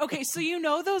 Okay. So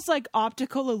those like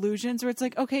optical illusions where it's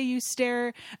like, okay, you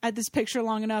stare at this picture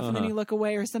long enough and then you look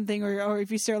away or something, or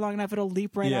if you stare long enough it'll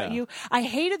leap right Yeah. at you. I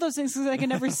hated those things because I can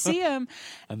never see them.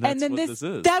 And that's then what this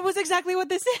is. That was exactly what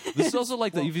this is. This is also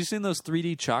like have you seen those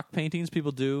 3D chalk paintings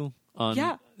people do on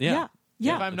Yeah. If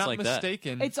I'm it's not like that.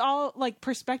 mistaken, It's all like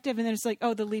perspective, and then it's like,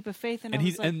 oh, the leap of faith, and And I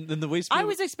he's was like, and then the way I Spielberg-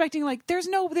 was expecting like there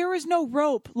was no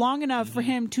rope long enough for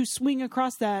him to swing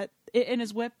across that in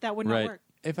his whip. That would not Right. work.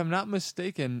 if I'm not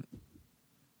mistaken,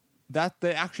 that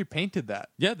they actually painted that.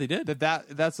 yeah, they did. That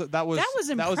was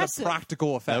a impressive.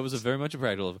 practical effect. That was a very much a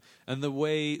practical, and the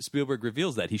way Spielberg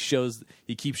reveals that he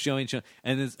keeps showing,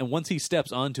 and once he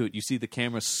steps onto it, you see the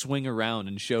camera swing around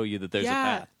and show you that there's a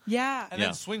path. Yeah. and Yeah.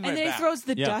 then swing And right then back. he throws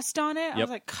the Yeah. dust on it. I Yep. was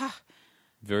like, "Gah."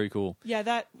 Very cool. Yeah,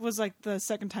 that was like the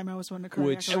second time I was one to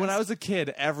cardiac And when I arrest. was a kid,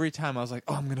 every time I was like,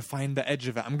 "Oh, I'm gonna find the edge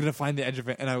of it. I'm gonna find the edge of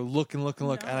it," and I would look and look and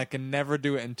look, No. and I can never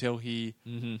do it until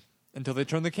until they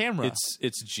turn the camera.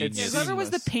 It's genius. Yeah, whoever was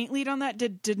the seamless. paint lead on that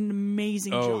did an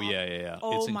amazing job. Oh yeah.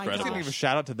 Oh, It's my incredible. I'm gonna gosh. give a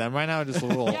shout out to them right now. Just a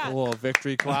little, Yeah. a little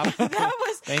victory clap. That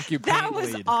was Thank you, That paint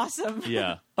was lead. awesome.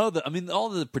 Yeah. Oh, all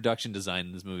the production design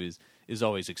in this movie is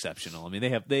always exceptional. I mean,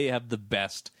 they have the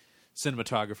best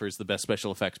cinematographers, the best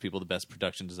special effects people, the best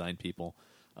production design people.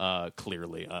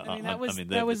 Clearly, I mean, that was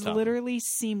they're the top. literally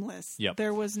seamless. Yep.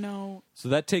 There was no. So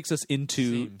that takes us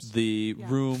into Seems. the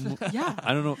room. Yeah.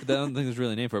 I don't think there's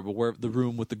really a name for it, but where the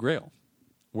room with the Grail,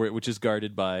 which is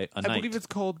guarded by a knight. I believe it's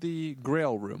called the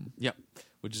Grail Room. Yep.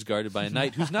 Which is guarded by a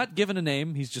knight who's not given a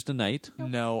name. He's just a knight.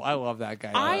 No, I love that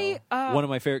guy. One of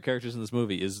my favorite characters in this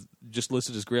movie is just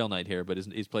listed as Grail Knight here, but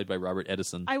he's played by Robert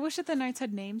Edison. I wish that the knights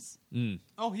had names.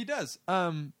 Oh, he does.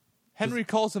 Henry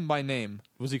calls him by name.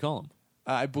 What does he call him?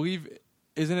 I believe.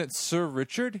 Isn't it Sir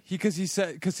Richard?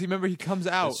 Because remember he comes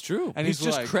out. It's true. and he's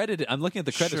just like, credited. I'm looking at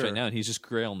the credits Sure. right now, and he's just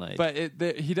Grail Knight. But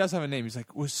he does have a name. He's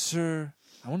like, was Sir?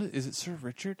 Is it Sir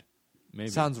Richard? Maybe.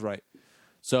 Sounds right.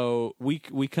 So we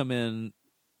come in.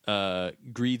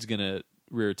 Greed's gonna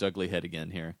rear its ugly head again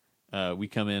here, we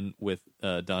come in with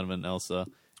Donovan and Elsa,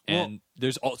 and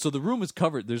so the room is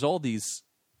covered. There's all these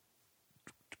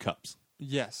cups.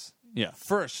 Yes. Yeah.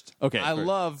 First, Okay, I first.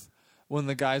 love when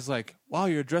the guy's like, "Wow,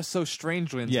 you're dressed so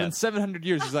strangely." And it's Yeah. been 700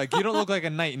 years. He's like, "You don't look like a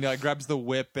knight." And he like grabs the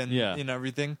whip and Yeah.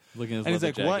 everything. Looking at his and he's leather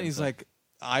like, jacket "What?" and And he's stuff. like,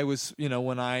 "I was,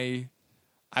 when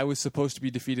I was supposed to be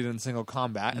defeated in single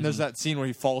combat." And there's that scene where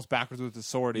he falls backwards with the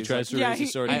sword. He He's tries like, to raise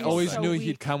his sword. I and he always falls so back. knew weak.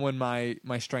 he'd come when my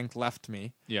strength left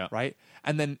me. Yeah. Right?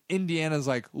 And then Indiana's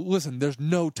like, "Listen, there's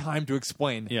no time to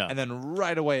explain." Yeah. And then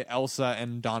right away, Elsa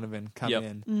and Donovan come Yep.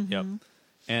 in. Yep.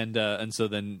 And so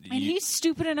then And he's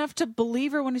stupid enough to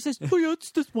believe her when he says, "Oh yeah,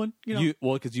 it's this one."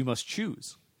 because you must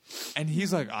choose. And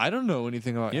he's like, "I don't know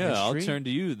anything about Yeah, history." I'll turn to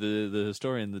you, the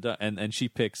historian, and she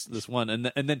picks this one, and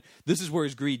then this is where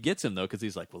his greed gets him though, because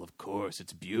he's like, well, of course,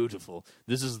 it's beautiful.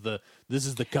 This is the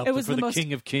cup It was for the the most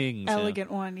King of Kings,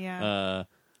 elegant one, yeah.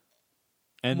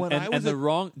 And When I was the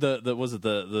wrong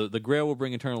the Grail will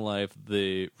bring eternal life.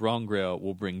 The wrong Grail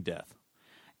will bring death.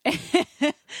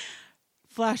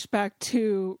 Flashback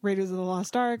to Raiders of the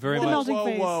Lost Ark. Very the much. melting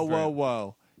face.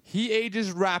 Whoa. He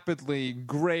ages rapidly,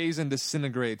 grays and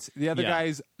disintegrates. The other Yeah.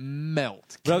 guys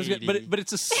melt. But I was Katie. gonna, but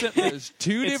it's a There's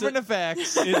two it's different a-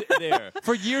 effects. there.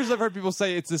 For years, I've heard people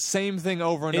say it's the same thing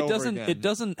over and over again. It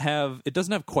doesn't have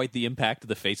quite the impact of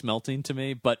the face melting to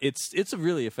me, but it's a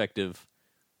really effective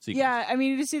sequence. Yeah, I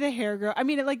mean, you see the hair grow. I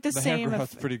mean, like the The same. hair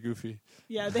growth's pretty goofy.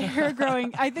 Yeah, the hair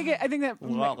growing. I think that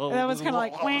was kind of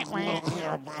like. Wah,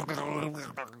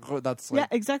 wah. That's Yeah, like,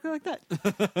 exactly like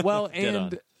that. well, Dead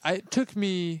and it took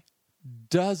me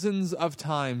dozens of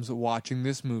times watching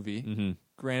this movie. Mm-hmm.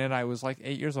 Granted, I was like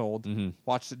 8 years old.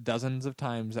 Watched it dozens of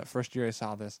times that first year I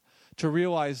saw this to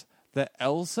realize that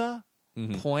Elsa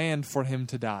planned for him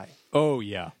to die. Oh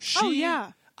yeah. Oh,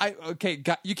 yeah.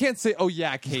 You can't say, "Oh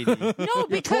yeah, Katie." No, You're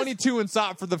because 22 and saw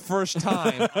it for the first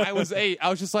time. I was 8. I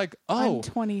was just like, "Oh." I'm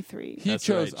 23. He That's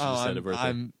chose. right. She just said a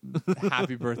I'm, birthday. I'm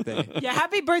happy birthday. Yeah,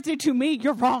 happy birthday to me.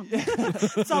 You're wrong.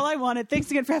 That's all I wanted. Thanks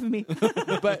again for having me.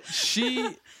 But she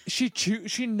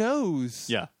knows.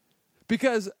 Yeah.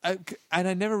 Because and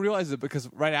I never realized it because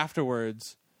right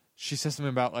afterwards she says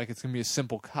something about like it's gonna be a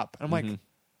simple cup. And I'm like,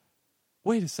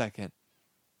 wait a second.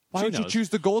 Why She would you knows. choose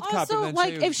the gold cup? Also, And then like,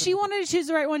 say it was if she wanted to choose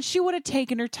the right one, she would have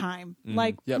taken her time.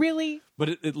 Like, Yep. really? But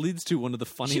it leads to one of the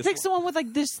funniest. She picks the one with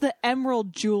like the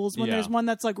emerald jewels when Yeah. there's one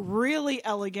that's like really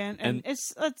elegant, and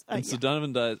it's and so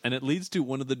Donovan dies, and it leads to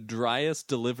one of the driest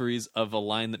deliveries of a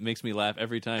line that makes me laugh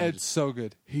every time. it's so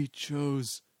good. He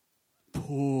chose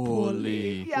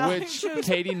poorly. Yeah, Which, she was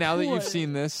Katie, now that you've poorly.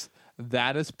 seen this,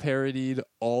 that is parodied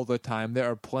all the time. There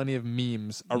are plenty of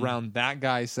memes around that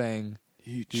guy saying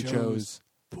He he chose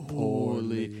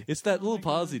poorly. It's that little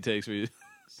pause he takes where you,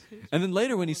 and then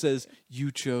later when he says,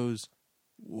 "You chose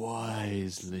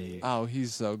wisely." Oh,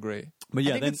 he's so great. But yeah,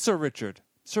 I think then it's Sir Richard.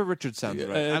 Sir Richard sounds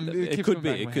right. it keeps could going be.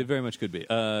 back in It my could head. very much could be.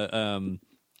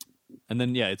 And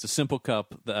then it's a simple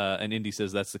cup, and Indy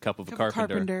says that's the cup of a Cup of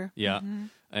carpenter. carpenter. Yeah,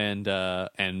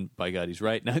 and by God, he's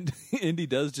right. Now Indy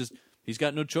does he's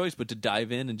got no choice but to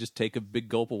dive in and just take a big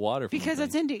gulp of water from because the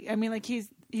that's thing. Indy. I mean, like he's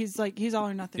all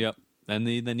or nothing. Yep. And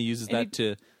then he uses And that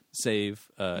to save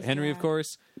Henry, of dad.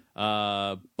 course.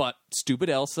 But stupid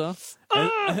Elsa.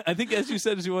 I think, as you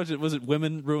said as you watched it, was it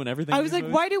women ruin everything? I in was these like,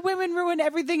 movies? why do women ruin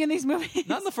everything in these movies?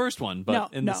 Not in the first one, but No,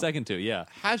 in the no. second two, yeah.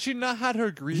 Had she not had her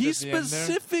greed He at the end there?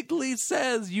 specifically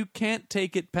says you can't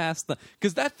take it past the...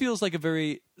 Because that feels like a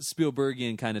very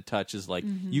Spielbergian kind of touch, is like,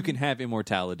 you can have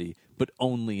immortality, but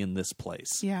only in this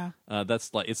place. Yeah.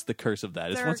 That's like, it's the curse of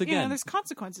that. It's There- once again... there's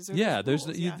consequences. or Yeah, there's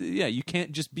there's rules, you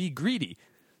can't just be greedy.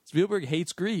 Spielberg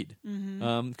hates greed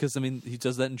because I mean he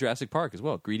does that in Jurassic Park as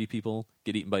well. Greedy people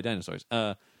get eaten by dinosaurs.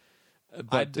 I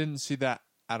But didn't see that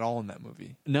at all in that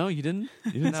movie. no, you didn't.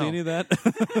 You didn't see No. any of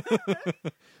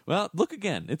that. Well, look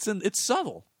again. It's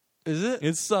subtle. Is it?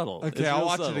 It's subtle. Okay, It's I'll real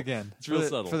watch subtle. it again. It's real for the,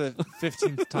 subtle. for the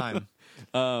 15th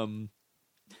time.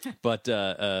 But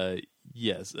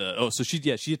yes. So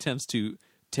she attempts to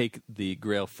take the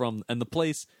Grail from the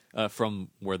place from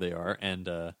where they are, and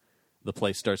the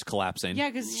place starts collapsing. Yeah,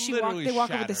 because Literally they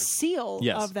walk over the shattered. seal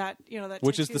Yes. of that, that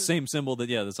Which is tattoo. the same symbol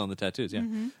that's on the tattoos.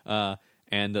 Yeah.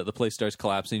 And the place starts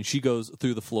collapsing. She goes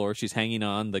through the floor. She's hanging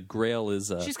on. The Grail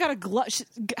is. She's got a glove. She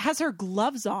has her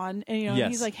gloves on, and and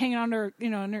Yes. he's like hanging on to her,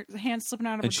 and her hands slipping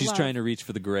out of her and she's glove. trying to reach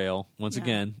for the Grail once Yeah.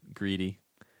 again. Greedy.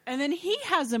 And then he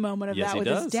has a moment of Yes, that he with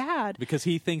does. his dad. Because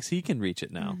he thinks he can reach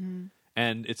it now,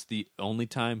 and it's the only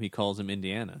time he calls him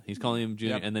Indiana. He's calling him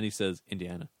Junior, Yep. and then he says,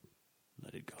 "Indiana,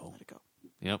 let it go." Let it go.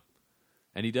 Yep.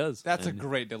 And he does. That's a And-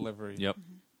 great delivery. Yep.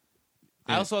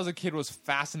 I also, as a kid, was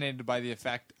fascinated by the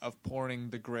effect of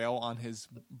pouring the Grail on his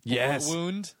bullet Yes.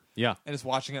 wound. Yeah. and just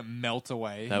watching it melt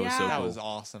away. That was so Yeah. cool. That was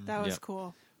awesome. That was Yeah.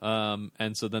 cool.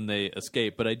 And so then they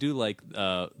escape. But I do like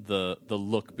the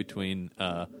look between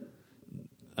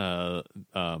Henry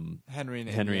and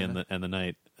Indiana. and the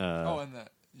knight. and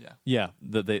that. Yeah,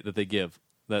 that they give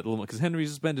that little, because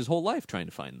Henry's spent his whole life trying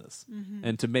to find this,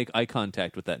 and to make eye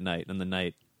contact with that knight, and the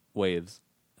knight waves,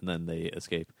 and then they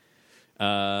escape.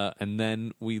 And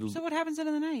then So what happens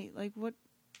into the night? Like what?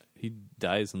 he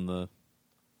dies in the.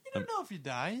 I don't know if he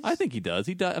dies. I think he does.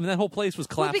 He dies. I mean, that whole place was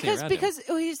Well, collapsing around him. because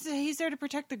he's there to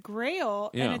protect the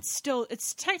Grail, Yeah. and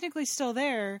it's technically still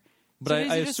there. But so I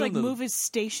does he just assume like that- move his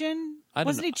station? I don't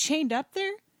Wasn't know. he chained up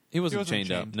there? He wasn't wasn't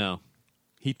chained up. chained. No,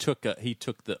 he took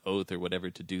the oath or whatever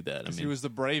to do that. I Because mean, he was the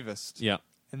bravest. yeah,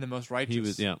 And the most righteous. he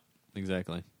was. Yeah,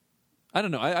 exactly. I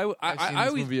don't know. I I've seen I this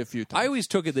always movie a few times. I always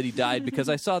took it that he died because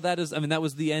I saw that as, I mean, that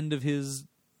was the end of his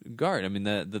guard. I mean,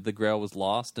 the Grail was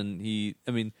lost, and he,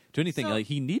 I mean, to anything, So- like,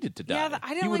 he needed to die. Yeah, I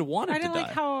he didn't would have like. wanted I didn't to like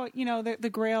die. how the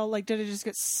Grail, like, did it just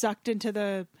get sucked into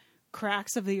the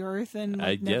cracks of the earth and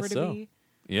like, I never guess to so. be?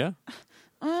 Yeah,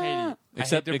 Katie, I hate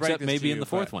except to break this maybe to in you, the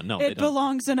fourth but one. No, they It don't.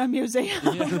 belongs in a museum.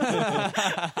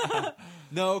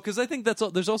 No, because I think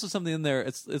there's also something in there.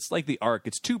 It's like the Ark.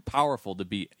 It's too powerful to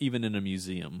be even in a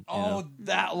museum. You know? Oh,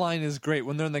 that line is great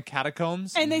when they're in the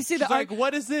catacombs And they see She's the like, Ark-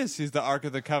 "What is this?" He's the Ark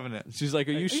of the Covenant. She's like,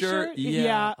 "Are you Are you sure?" sure?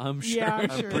 Yeah, I'm sure. Yeah,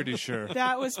 I'm I'm sure. pretty sure.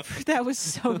 That was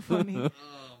so funny.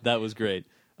 That was great.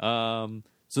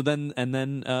 So then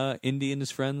Indy and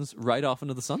his friends ride off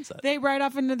into the sunset. They ride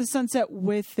off into the sunset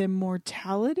with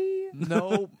immortality.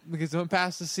 No, because they went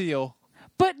past the seal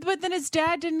But then his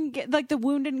dad didn't get, like, the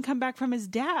wound didn't come back from his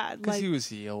dad. because Like, he was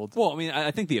healed. Well, I mean, I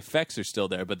think the effects are still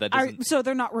there, but that doesn't. so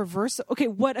they're not reversible. Okay,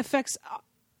 what effects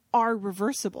are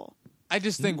reversible? I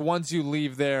just think once you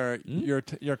leave there, your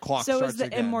clock So starts is the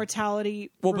again.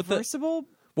 immortality Well, but reversible?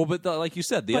 but like you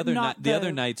said, the But other not the the-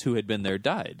 other knights who had been there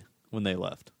died when they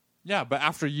left. Yeah, but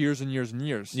after years and years and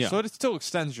years. Yeah. So it still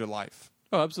extends your life.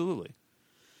 Oh, absolutely.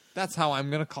 That's how I'm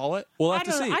going to call it. We'll I have to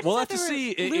don't know. see. I just We'll thought have to there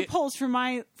were see. loopholes for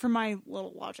my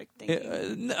little logic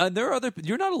thinking. There are other.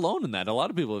 You're not alone in that. A lot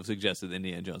of people have suggested that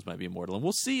Indiana Jones might be immortal, and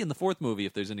we'll see in the fourth movie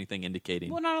if there's anything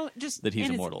indicating. Well, not only, just that he's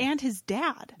and immortal. and his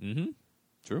dad,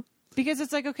 True. because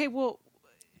it's like, okay, well,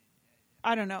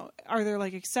 I don't know. Are there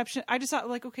like exceptions? I just thought,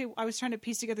 like, okay, I was trying to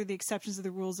piece together the exceptions of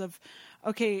the rules of,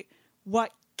 okay,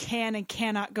 what can and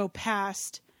cannot go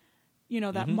past,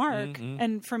 that mark,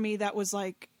 and for me that was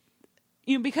like.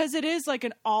 Because it is like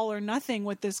an all or nothing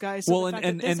with this guy. So Well, the fact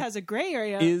and- that this and has a gray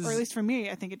area, is- or at least for me,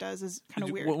 I think it does, is kind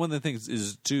of weird. One of the things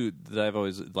is too that I've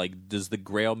always like: does the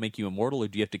Grail make you immortal, or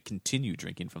do you have to continue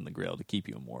drinking from the Grail to keep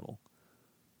you immortal?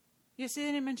 Yeah, see,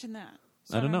 they didn't mention that.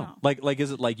 So I don't know. Like,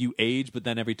 is it like you age, but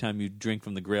then every time you drink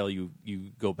from the Grail, you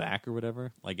go back or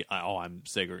whatever? Like, oh, I'm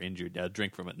sick or injured, I'll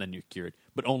drink from it, and then you're cured,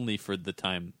 but only for the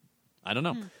time. I don't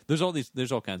know. There's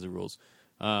all kinds of rules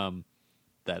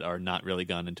that are not really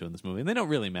gone into in this movie, and they don't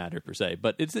really matter per se.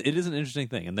 But it is an interesting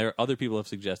thing, and there are other people have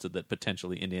suggested that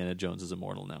potentially Indiana Jones is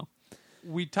immortal now.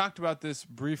 We talked about this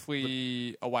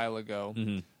briefly a while ago,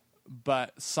 Mm-hmm.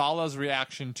 but Sala's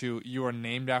reaction to "you are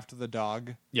named after the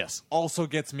dog" Yes. also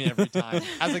gets me every time.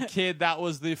 As a kid, that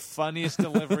was the funniest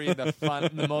delivery,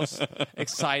 the most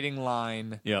exciting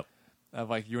line Yep. of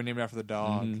like "you were named after the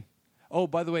dog." Oh,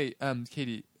 by the way,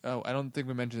 Katie. Oh, I don't think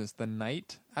we mentioned this. The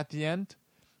knight at the end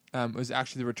was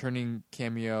actually the returning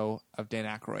cameo of Dan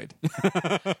Aykroyd.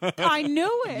 I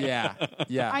knew it.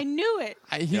 Yeah. I knew it.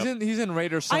 He's in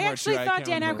Raiders somewhere. I actually too. thought can't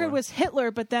Dan remember Aykroyd where. was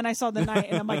Hitler, but then I saw the night,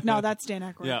 and I'm like, no, that's Dan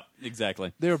Aykroyd. Yeah.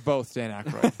 Exactly. They were both Dan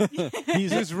Aykroyd.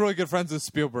 He's really good friends with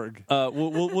Spielberg.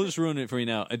 We'll just ruin it for you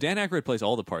now. Dan Aykroyd plays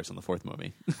all the parts in the fourth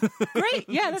movie. Great.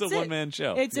 Yeah, that's It's a it. one-man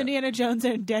show. It's Yeah. Indiana Jones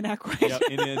and Dan Aykroyd. Yep,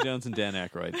 Indiana Jones and Dan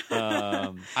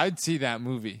Aykroyd. I'd see that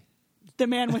movie. The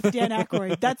man with Dan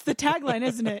Aykroyd. That's the tagline,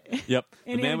 isn't it? Yep,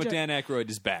 the Indiana man with Jo- Dan Aykroyd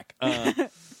is back.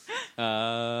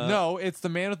 No, it's the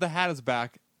man with the hat is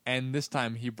back, and this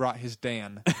time he brought his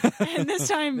Dan. And this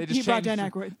time They just he brought Dan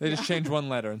changed- Aykroyd. They just changed one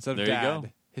letter instead of There you dad. go.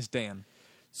 His Dan.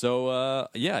 So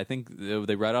yeah, I think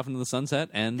they ride off into the sunset,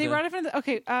 and They ride up in the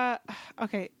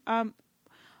okay.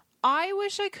 I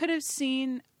wish I could have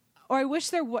seen, or I wish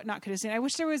there not could have seen. I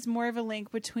wish there was more of a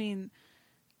link between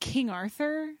King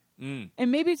Arthur, and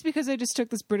maybe it's because I just took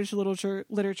this British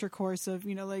literature course of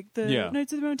like the Yeah.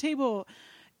 Knights of the Round Table,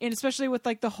 and especially with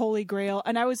like the Holy Grail.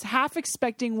 And I was half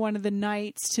expecting one of the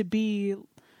knights to be.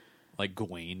 like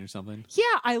Gawain or something. Yeah,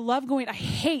 I love Gawain. I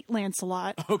hate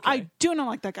Lancelot. Okay. I do not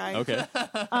like that guy. Okay,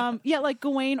 Yeah, like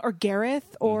Gawain or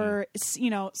Gareth or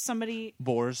somebody.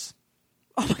 Bors.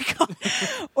 Oh my god!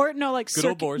 Or no, like Good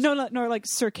old Boris. No, like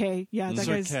Sir Kay. Yeah, that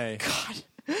Sir guy's Kay.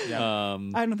 God. Yeah.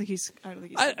 I don't think he's.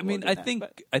 I mean, I think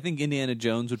Indiana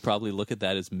Jones would probably look at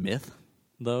that as myth,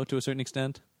 though, to a certain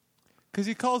extent. Because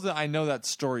he calls it, I know that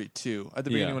story too. At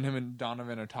the beginning Yeah. when him and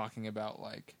Donovan are talking about,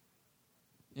 like,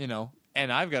 you know,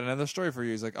 and I've got another story for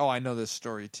you. He's like, oh, I know this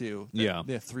story too. Yeah.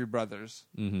 They have three brothers.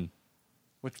 Mm-hmm.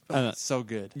 Which, it's so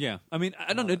good. Yeah. I mean,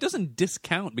 I don't know. It doesn't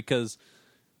discount because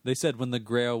they said when the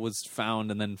Grail was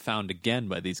found and then found again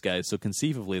by these guys, so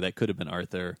conceivably that could have been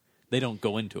Arthur. They don't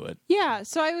go into it. Yeah,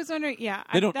 so I was wondering. Yeah,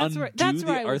 They don't that's undo that's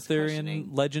the Arthurian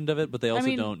legend of it, but they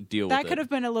also don't deal with it. That could have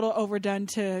been a little overdone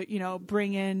to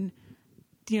bring in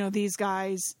these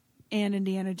guys and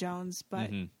Indiana Jones, but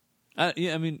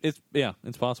yeah, I mean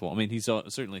it's possible. I mean he's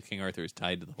certainly King Arthur is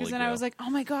tied to the Holy because then Grail. I was like, oh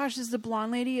my gosh, this is the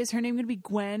blonde lady. Is her name going to be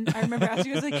Gwen? I remember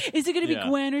asking, I was like, is it going to be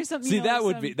Gwen or something? See, that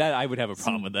would be that I would have a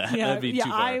problem with that. Yeah, That'd be too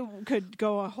far. I could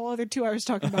go a whole other 2 hours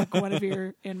talking about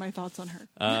Guinevere and my thoughts on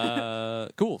her.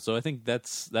 Cool. So I think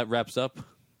that wraps up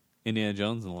Indiana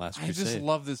Jones and the Last Crusade. I just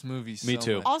love this movie so Me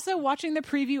too. much. Also, watching the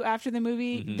preview after the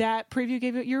movie, that preview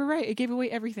gave it. You're right. It gave away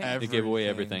everything. It gave away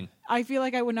everything. I feel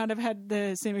like I would not have had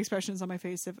the same expressions on my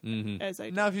face as I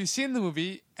did. Now, if you've seen the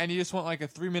movie and you just want like a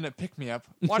 3-minute pick-me-up,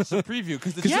 watch the preview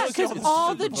because because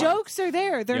all the jokes are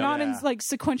there. They're not in Yeah. like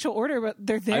sequential order, but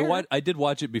they're there. I did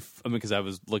watch it because I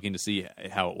was looking to see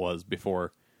how it was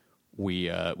before we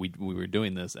were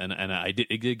doing this, and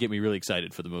it did get me really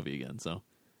excited for the movie again. So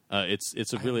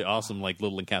it's a really awesome like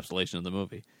little encapsulation of the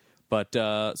movie. But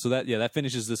so that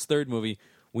finishes this third movie.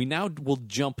 We now will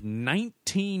jump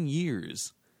 19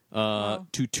 years to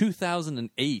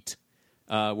 2008,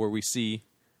 where we see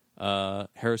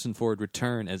Harrison Ford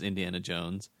return as Indiana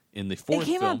Jones in the fourth It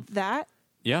came film. out that.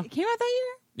 Yeah, It came out that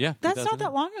year. yeah. That's not 2008.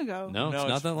 that long ago. No, it's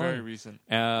not that long. very recent.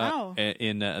 Wow.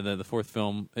 In the fourth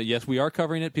film, yes, we are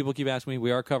covering it. People keep asking me.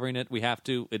 We are covering it. We have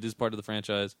to. It is part of the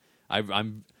franchise.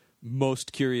 I'm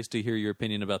most curious to hear your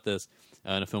opinion about this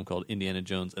in a film called Indiana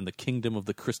Jones and the Kingdom of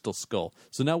the Crystal Skull.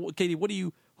 So now, Katie, what are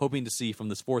you hoping to see from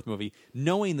this fourth movie,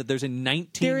 knowing that there's a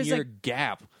 19-year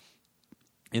gap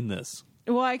in this?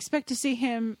 Well, I expect to see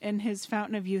him in his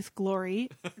Fountain of Youth glory.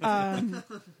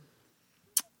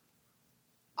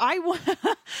 I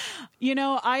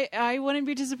wouldn't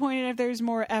be disappointed if there's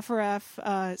more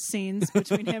FRF scenes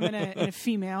between him and a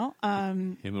female.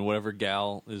 Him and whatever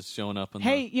gal is showing up.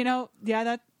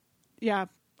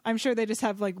 I'm sure they just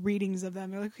have like readings of them.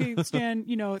 They're like, okay, stand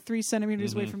 3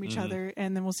 centimeters away from each other,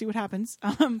 and then we'll see what happens.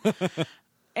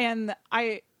 And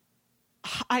I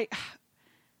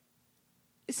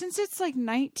since it's like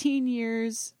 19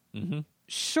 years.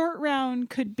 Short Round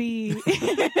could be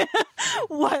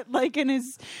what, like in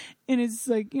his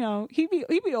like he'd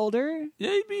be older.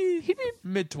 Yeah, he'd be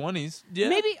Mid-20s. yeah.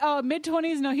 Maybe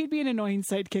mid-20s. No, he'd be an annoying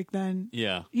sidekick then.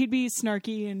 Yeah. He'd be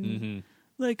snarky and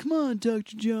like, come on,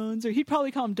 Dr. Jones, or he'd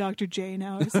probably call him Dr. J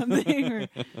now or something. Or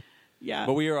yeah.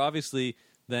 But we are obviously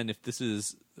then, if this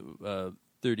is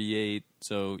 38,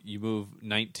 so you move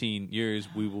 19 years,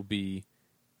 we will be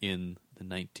in the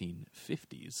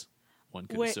 1950s. One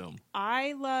could assume.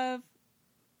 I love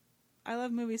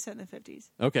movies set in the 50s.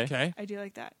 Okay. I do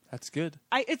like that. That's good.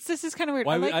 This is kind of weird.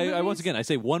 Why, I like movies. once again, I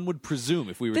say one would presume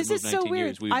if we were This to is move so 19 weird.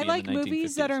 years, we would I be like in the 1950s.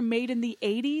 movies that are made in the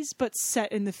 80s but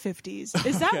set in the 50s.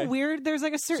 Is that weird? There's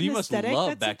like a certain So you must aesthetic.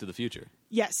 love Back to the Future.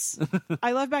 Yes.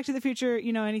 I love Back to the Future,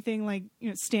 anything like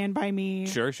Stand By Me.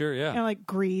 Sure, yeah. Like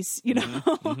Grease,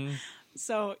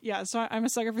 So, yeah, so I'm a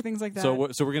sucker for things like that. So we're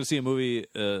going to see a movie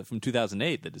from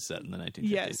 2008 that is set in the 1950s.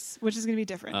 Yes, which is going to be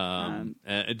different.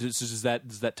 Does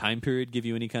that time period give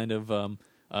you any kind of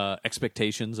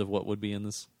expectations of what would be in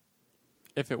this?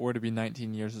 If it were to be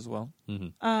 19 years as well.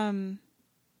 Well,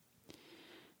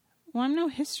 I'm no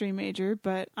history major,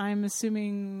 but I'm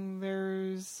assuming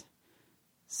there's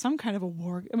some kind of a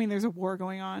war. I mean, there's a war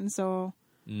going on, so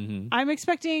I'm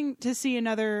expecting to see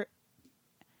another.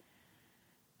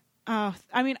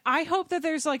 I hope that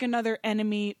there's like another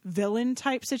enemy villain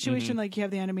type situation. Like you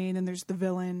have the enemy and then there's the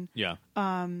villain. Yeah.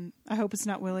 I hope it's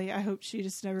not Willie. I hope she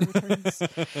just never returns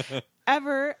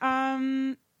ever.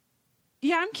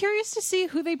 Yeah, I'm curious to see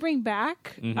who they bring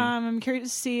back. I'm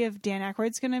curious to see if Dan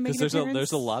Aykroyd's going to make an appearance.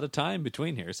 There's a lot of time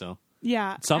between here, so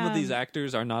yeah. Some of these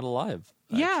actors are not alive.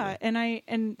 Actually. Yeah,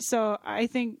 and so I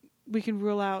think we can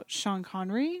rule out Sean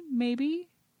Connery, maybe.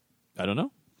 I don't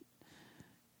know.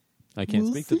 I can't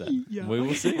speak to that. Yeah. We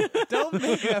will see. Don't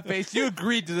make that face. You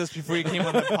agreed to this before you came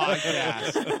on the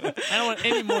podcast. I don't want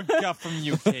any more guff from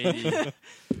you, Katie.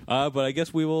 But I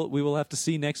guess we will have to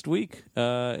see next week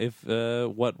if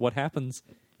what happens.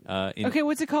 Okay,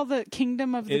 what's it called? The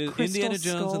Kingdom of the Crystal Indiana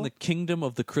Jones Skull? and the Kingdom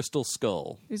of the Crystal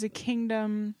Skull. There's a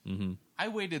kingdom. I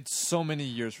waited so many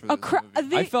years for this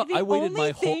movie. I waited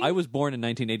my whole. I was born in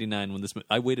 1989 when this.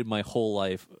 I waited my whole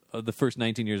life, the first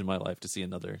 19 years of my life, to see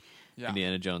another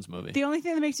Indiana Jones movie. The only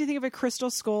thing that makes me think of a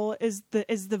Crystal Skull is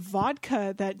the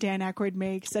vodka that Dan Aykroyd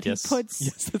makes that he puts.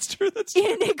 Yes, that's true.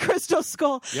 In a Crystal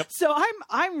Skull. Yep. So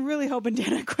I'm really hoping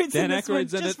Dan Aykroyd's in this one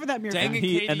just for that mere fact.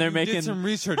 And they're making did some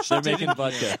research. They're making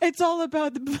vodka. It's all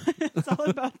about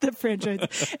the franchise.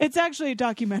 It's actually a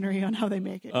documentary on how they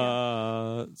make it.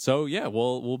 So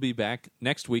we'll be back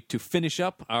next week to finish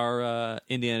up our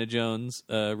Indiana Jones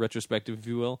retrospective, if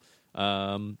you will,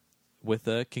 with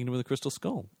Kingdom of the Crystal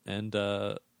Skull. And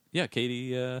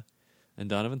Katie and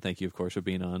Donovan, thank you, of course, for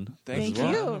being on. Thank you.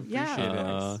 Appreciate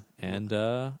it. And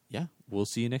we'll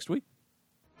see you next week.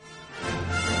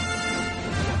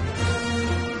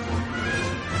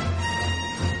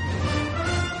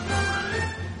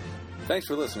 Thanks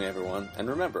for listening, everyone. And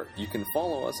remember, you can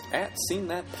follow us at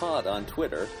SeenThatPod on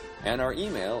Twitter, and our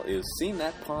email is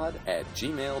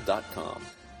seenthatpod@gmail.com.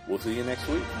 We'll see you next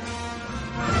week.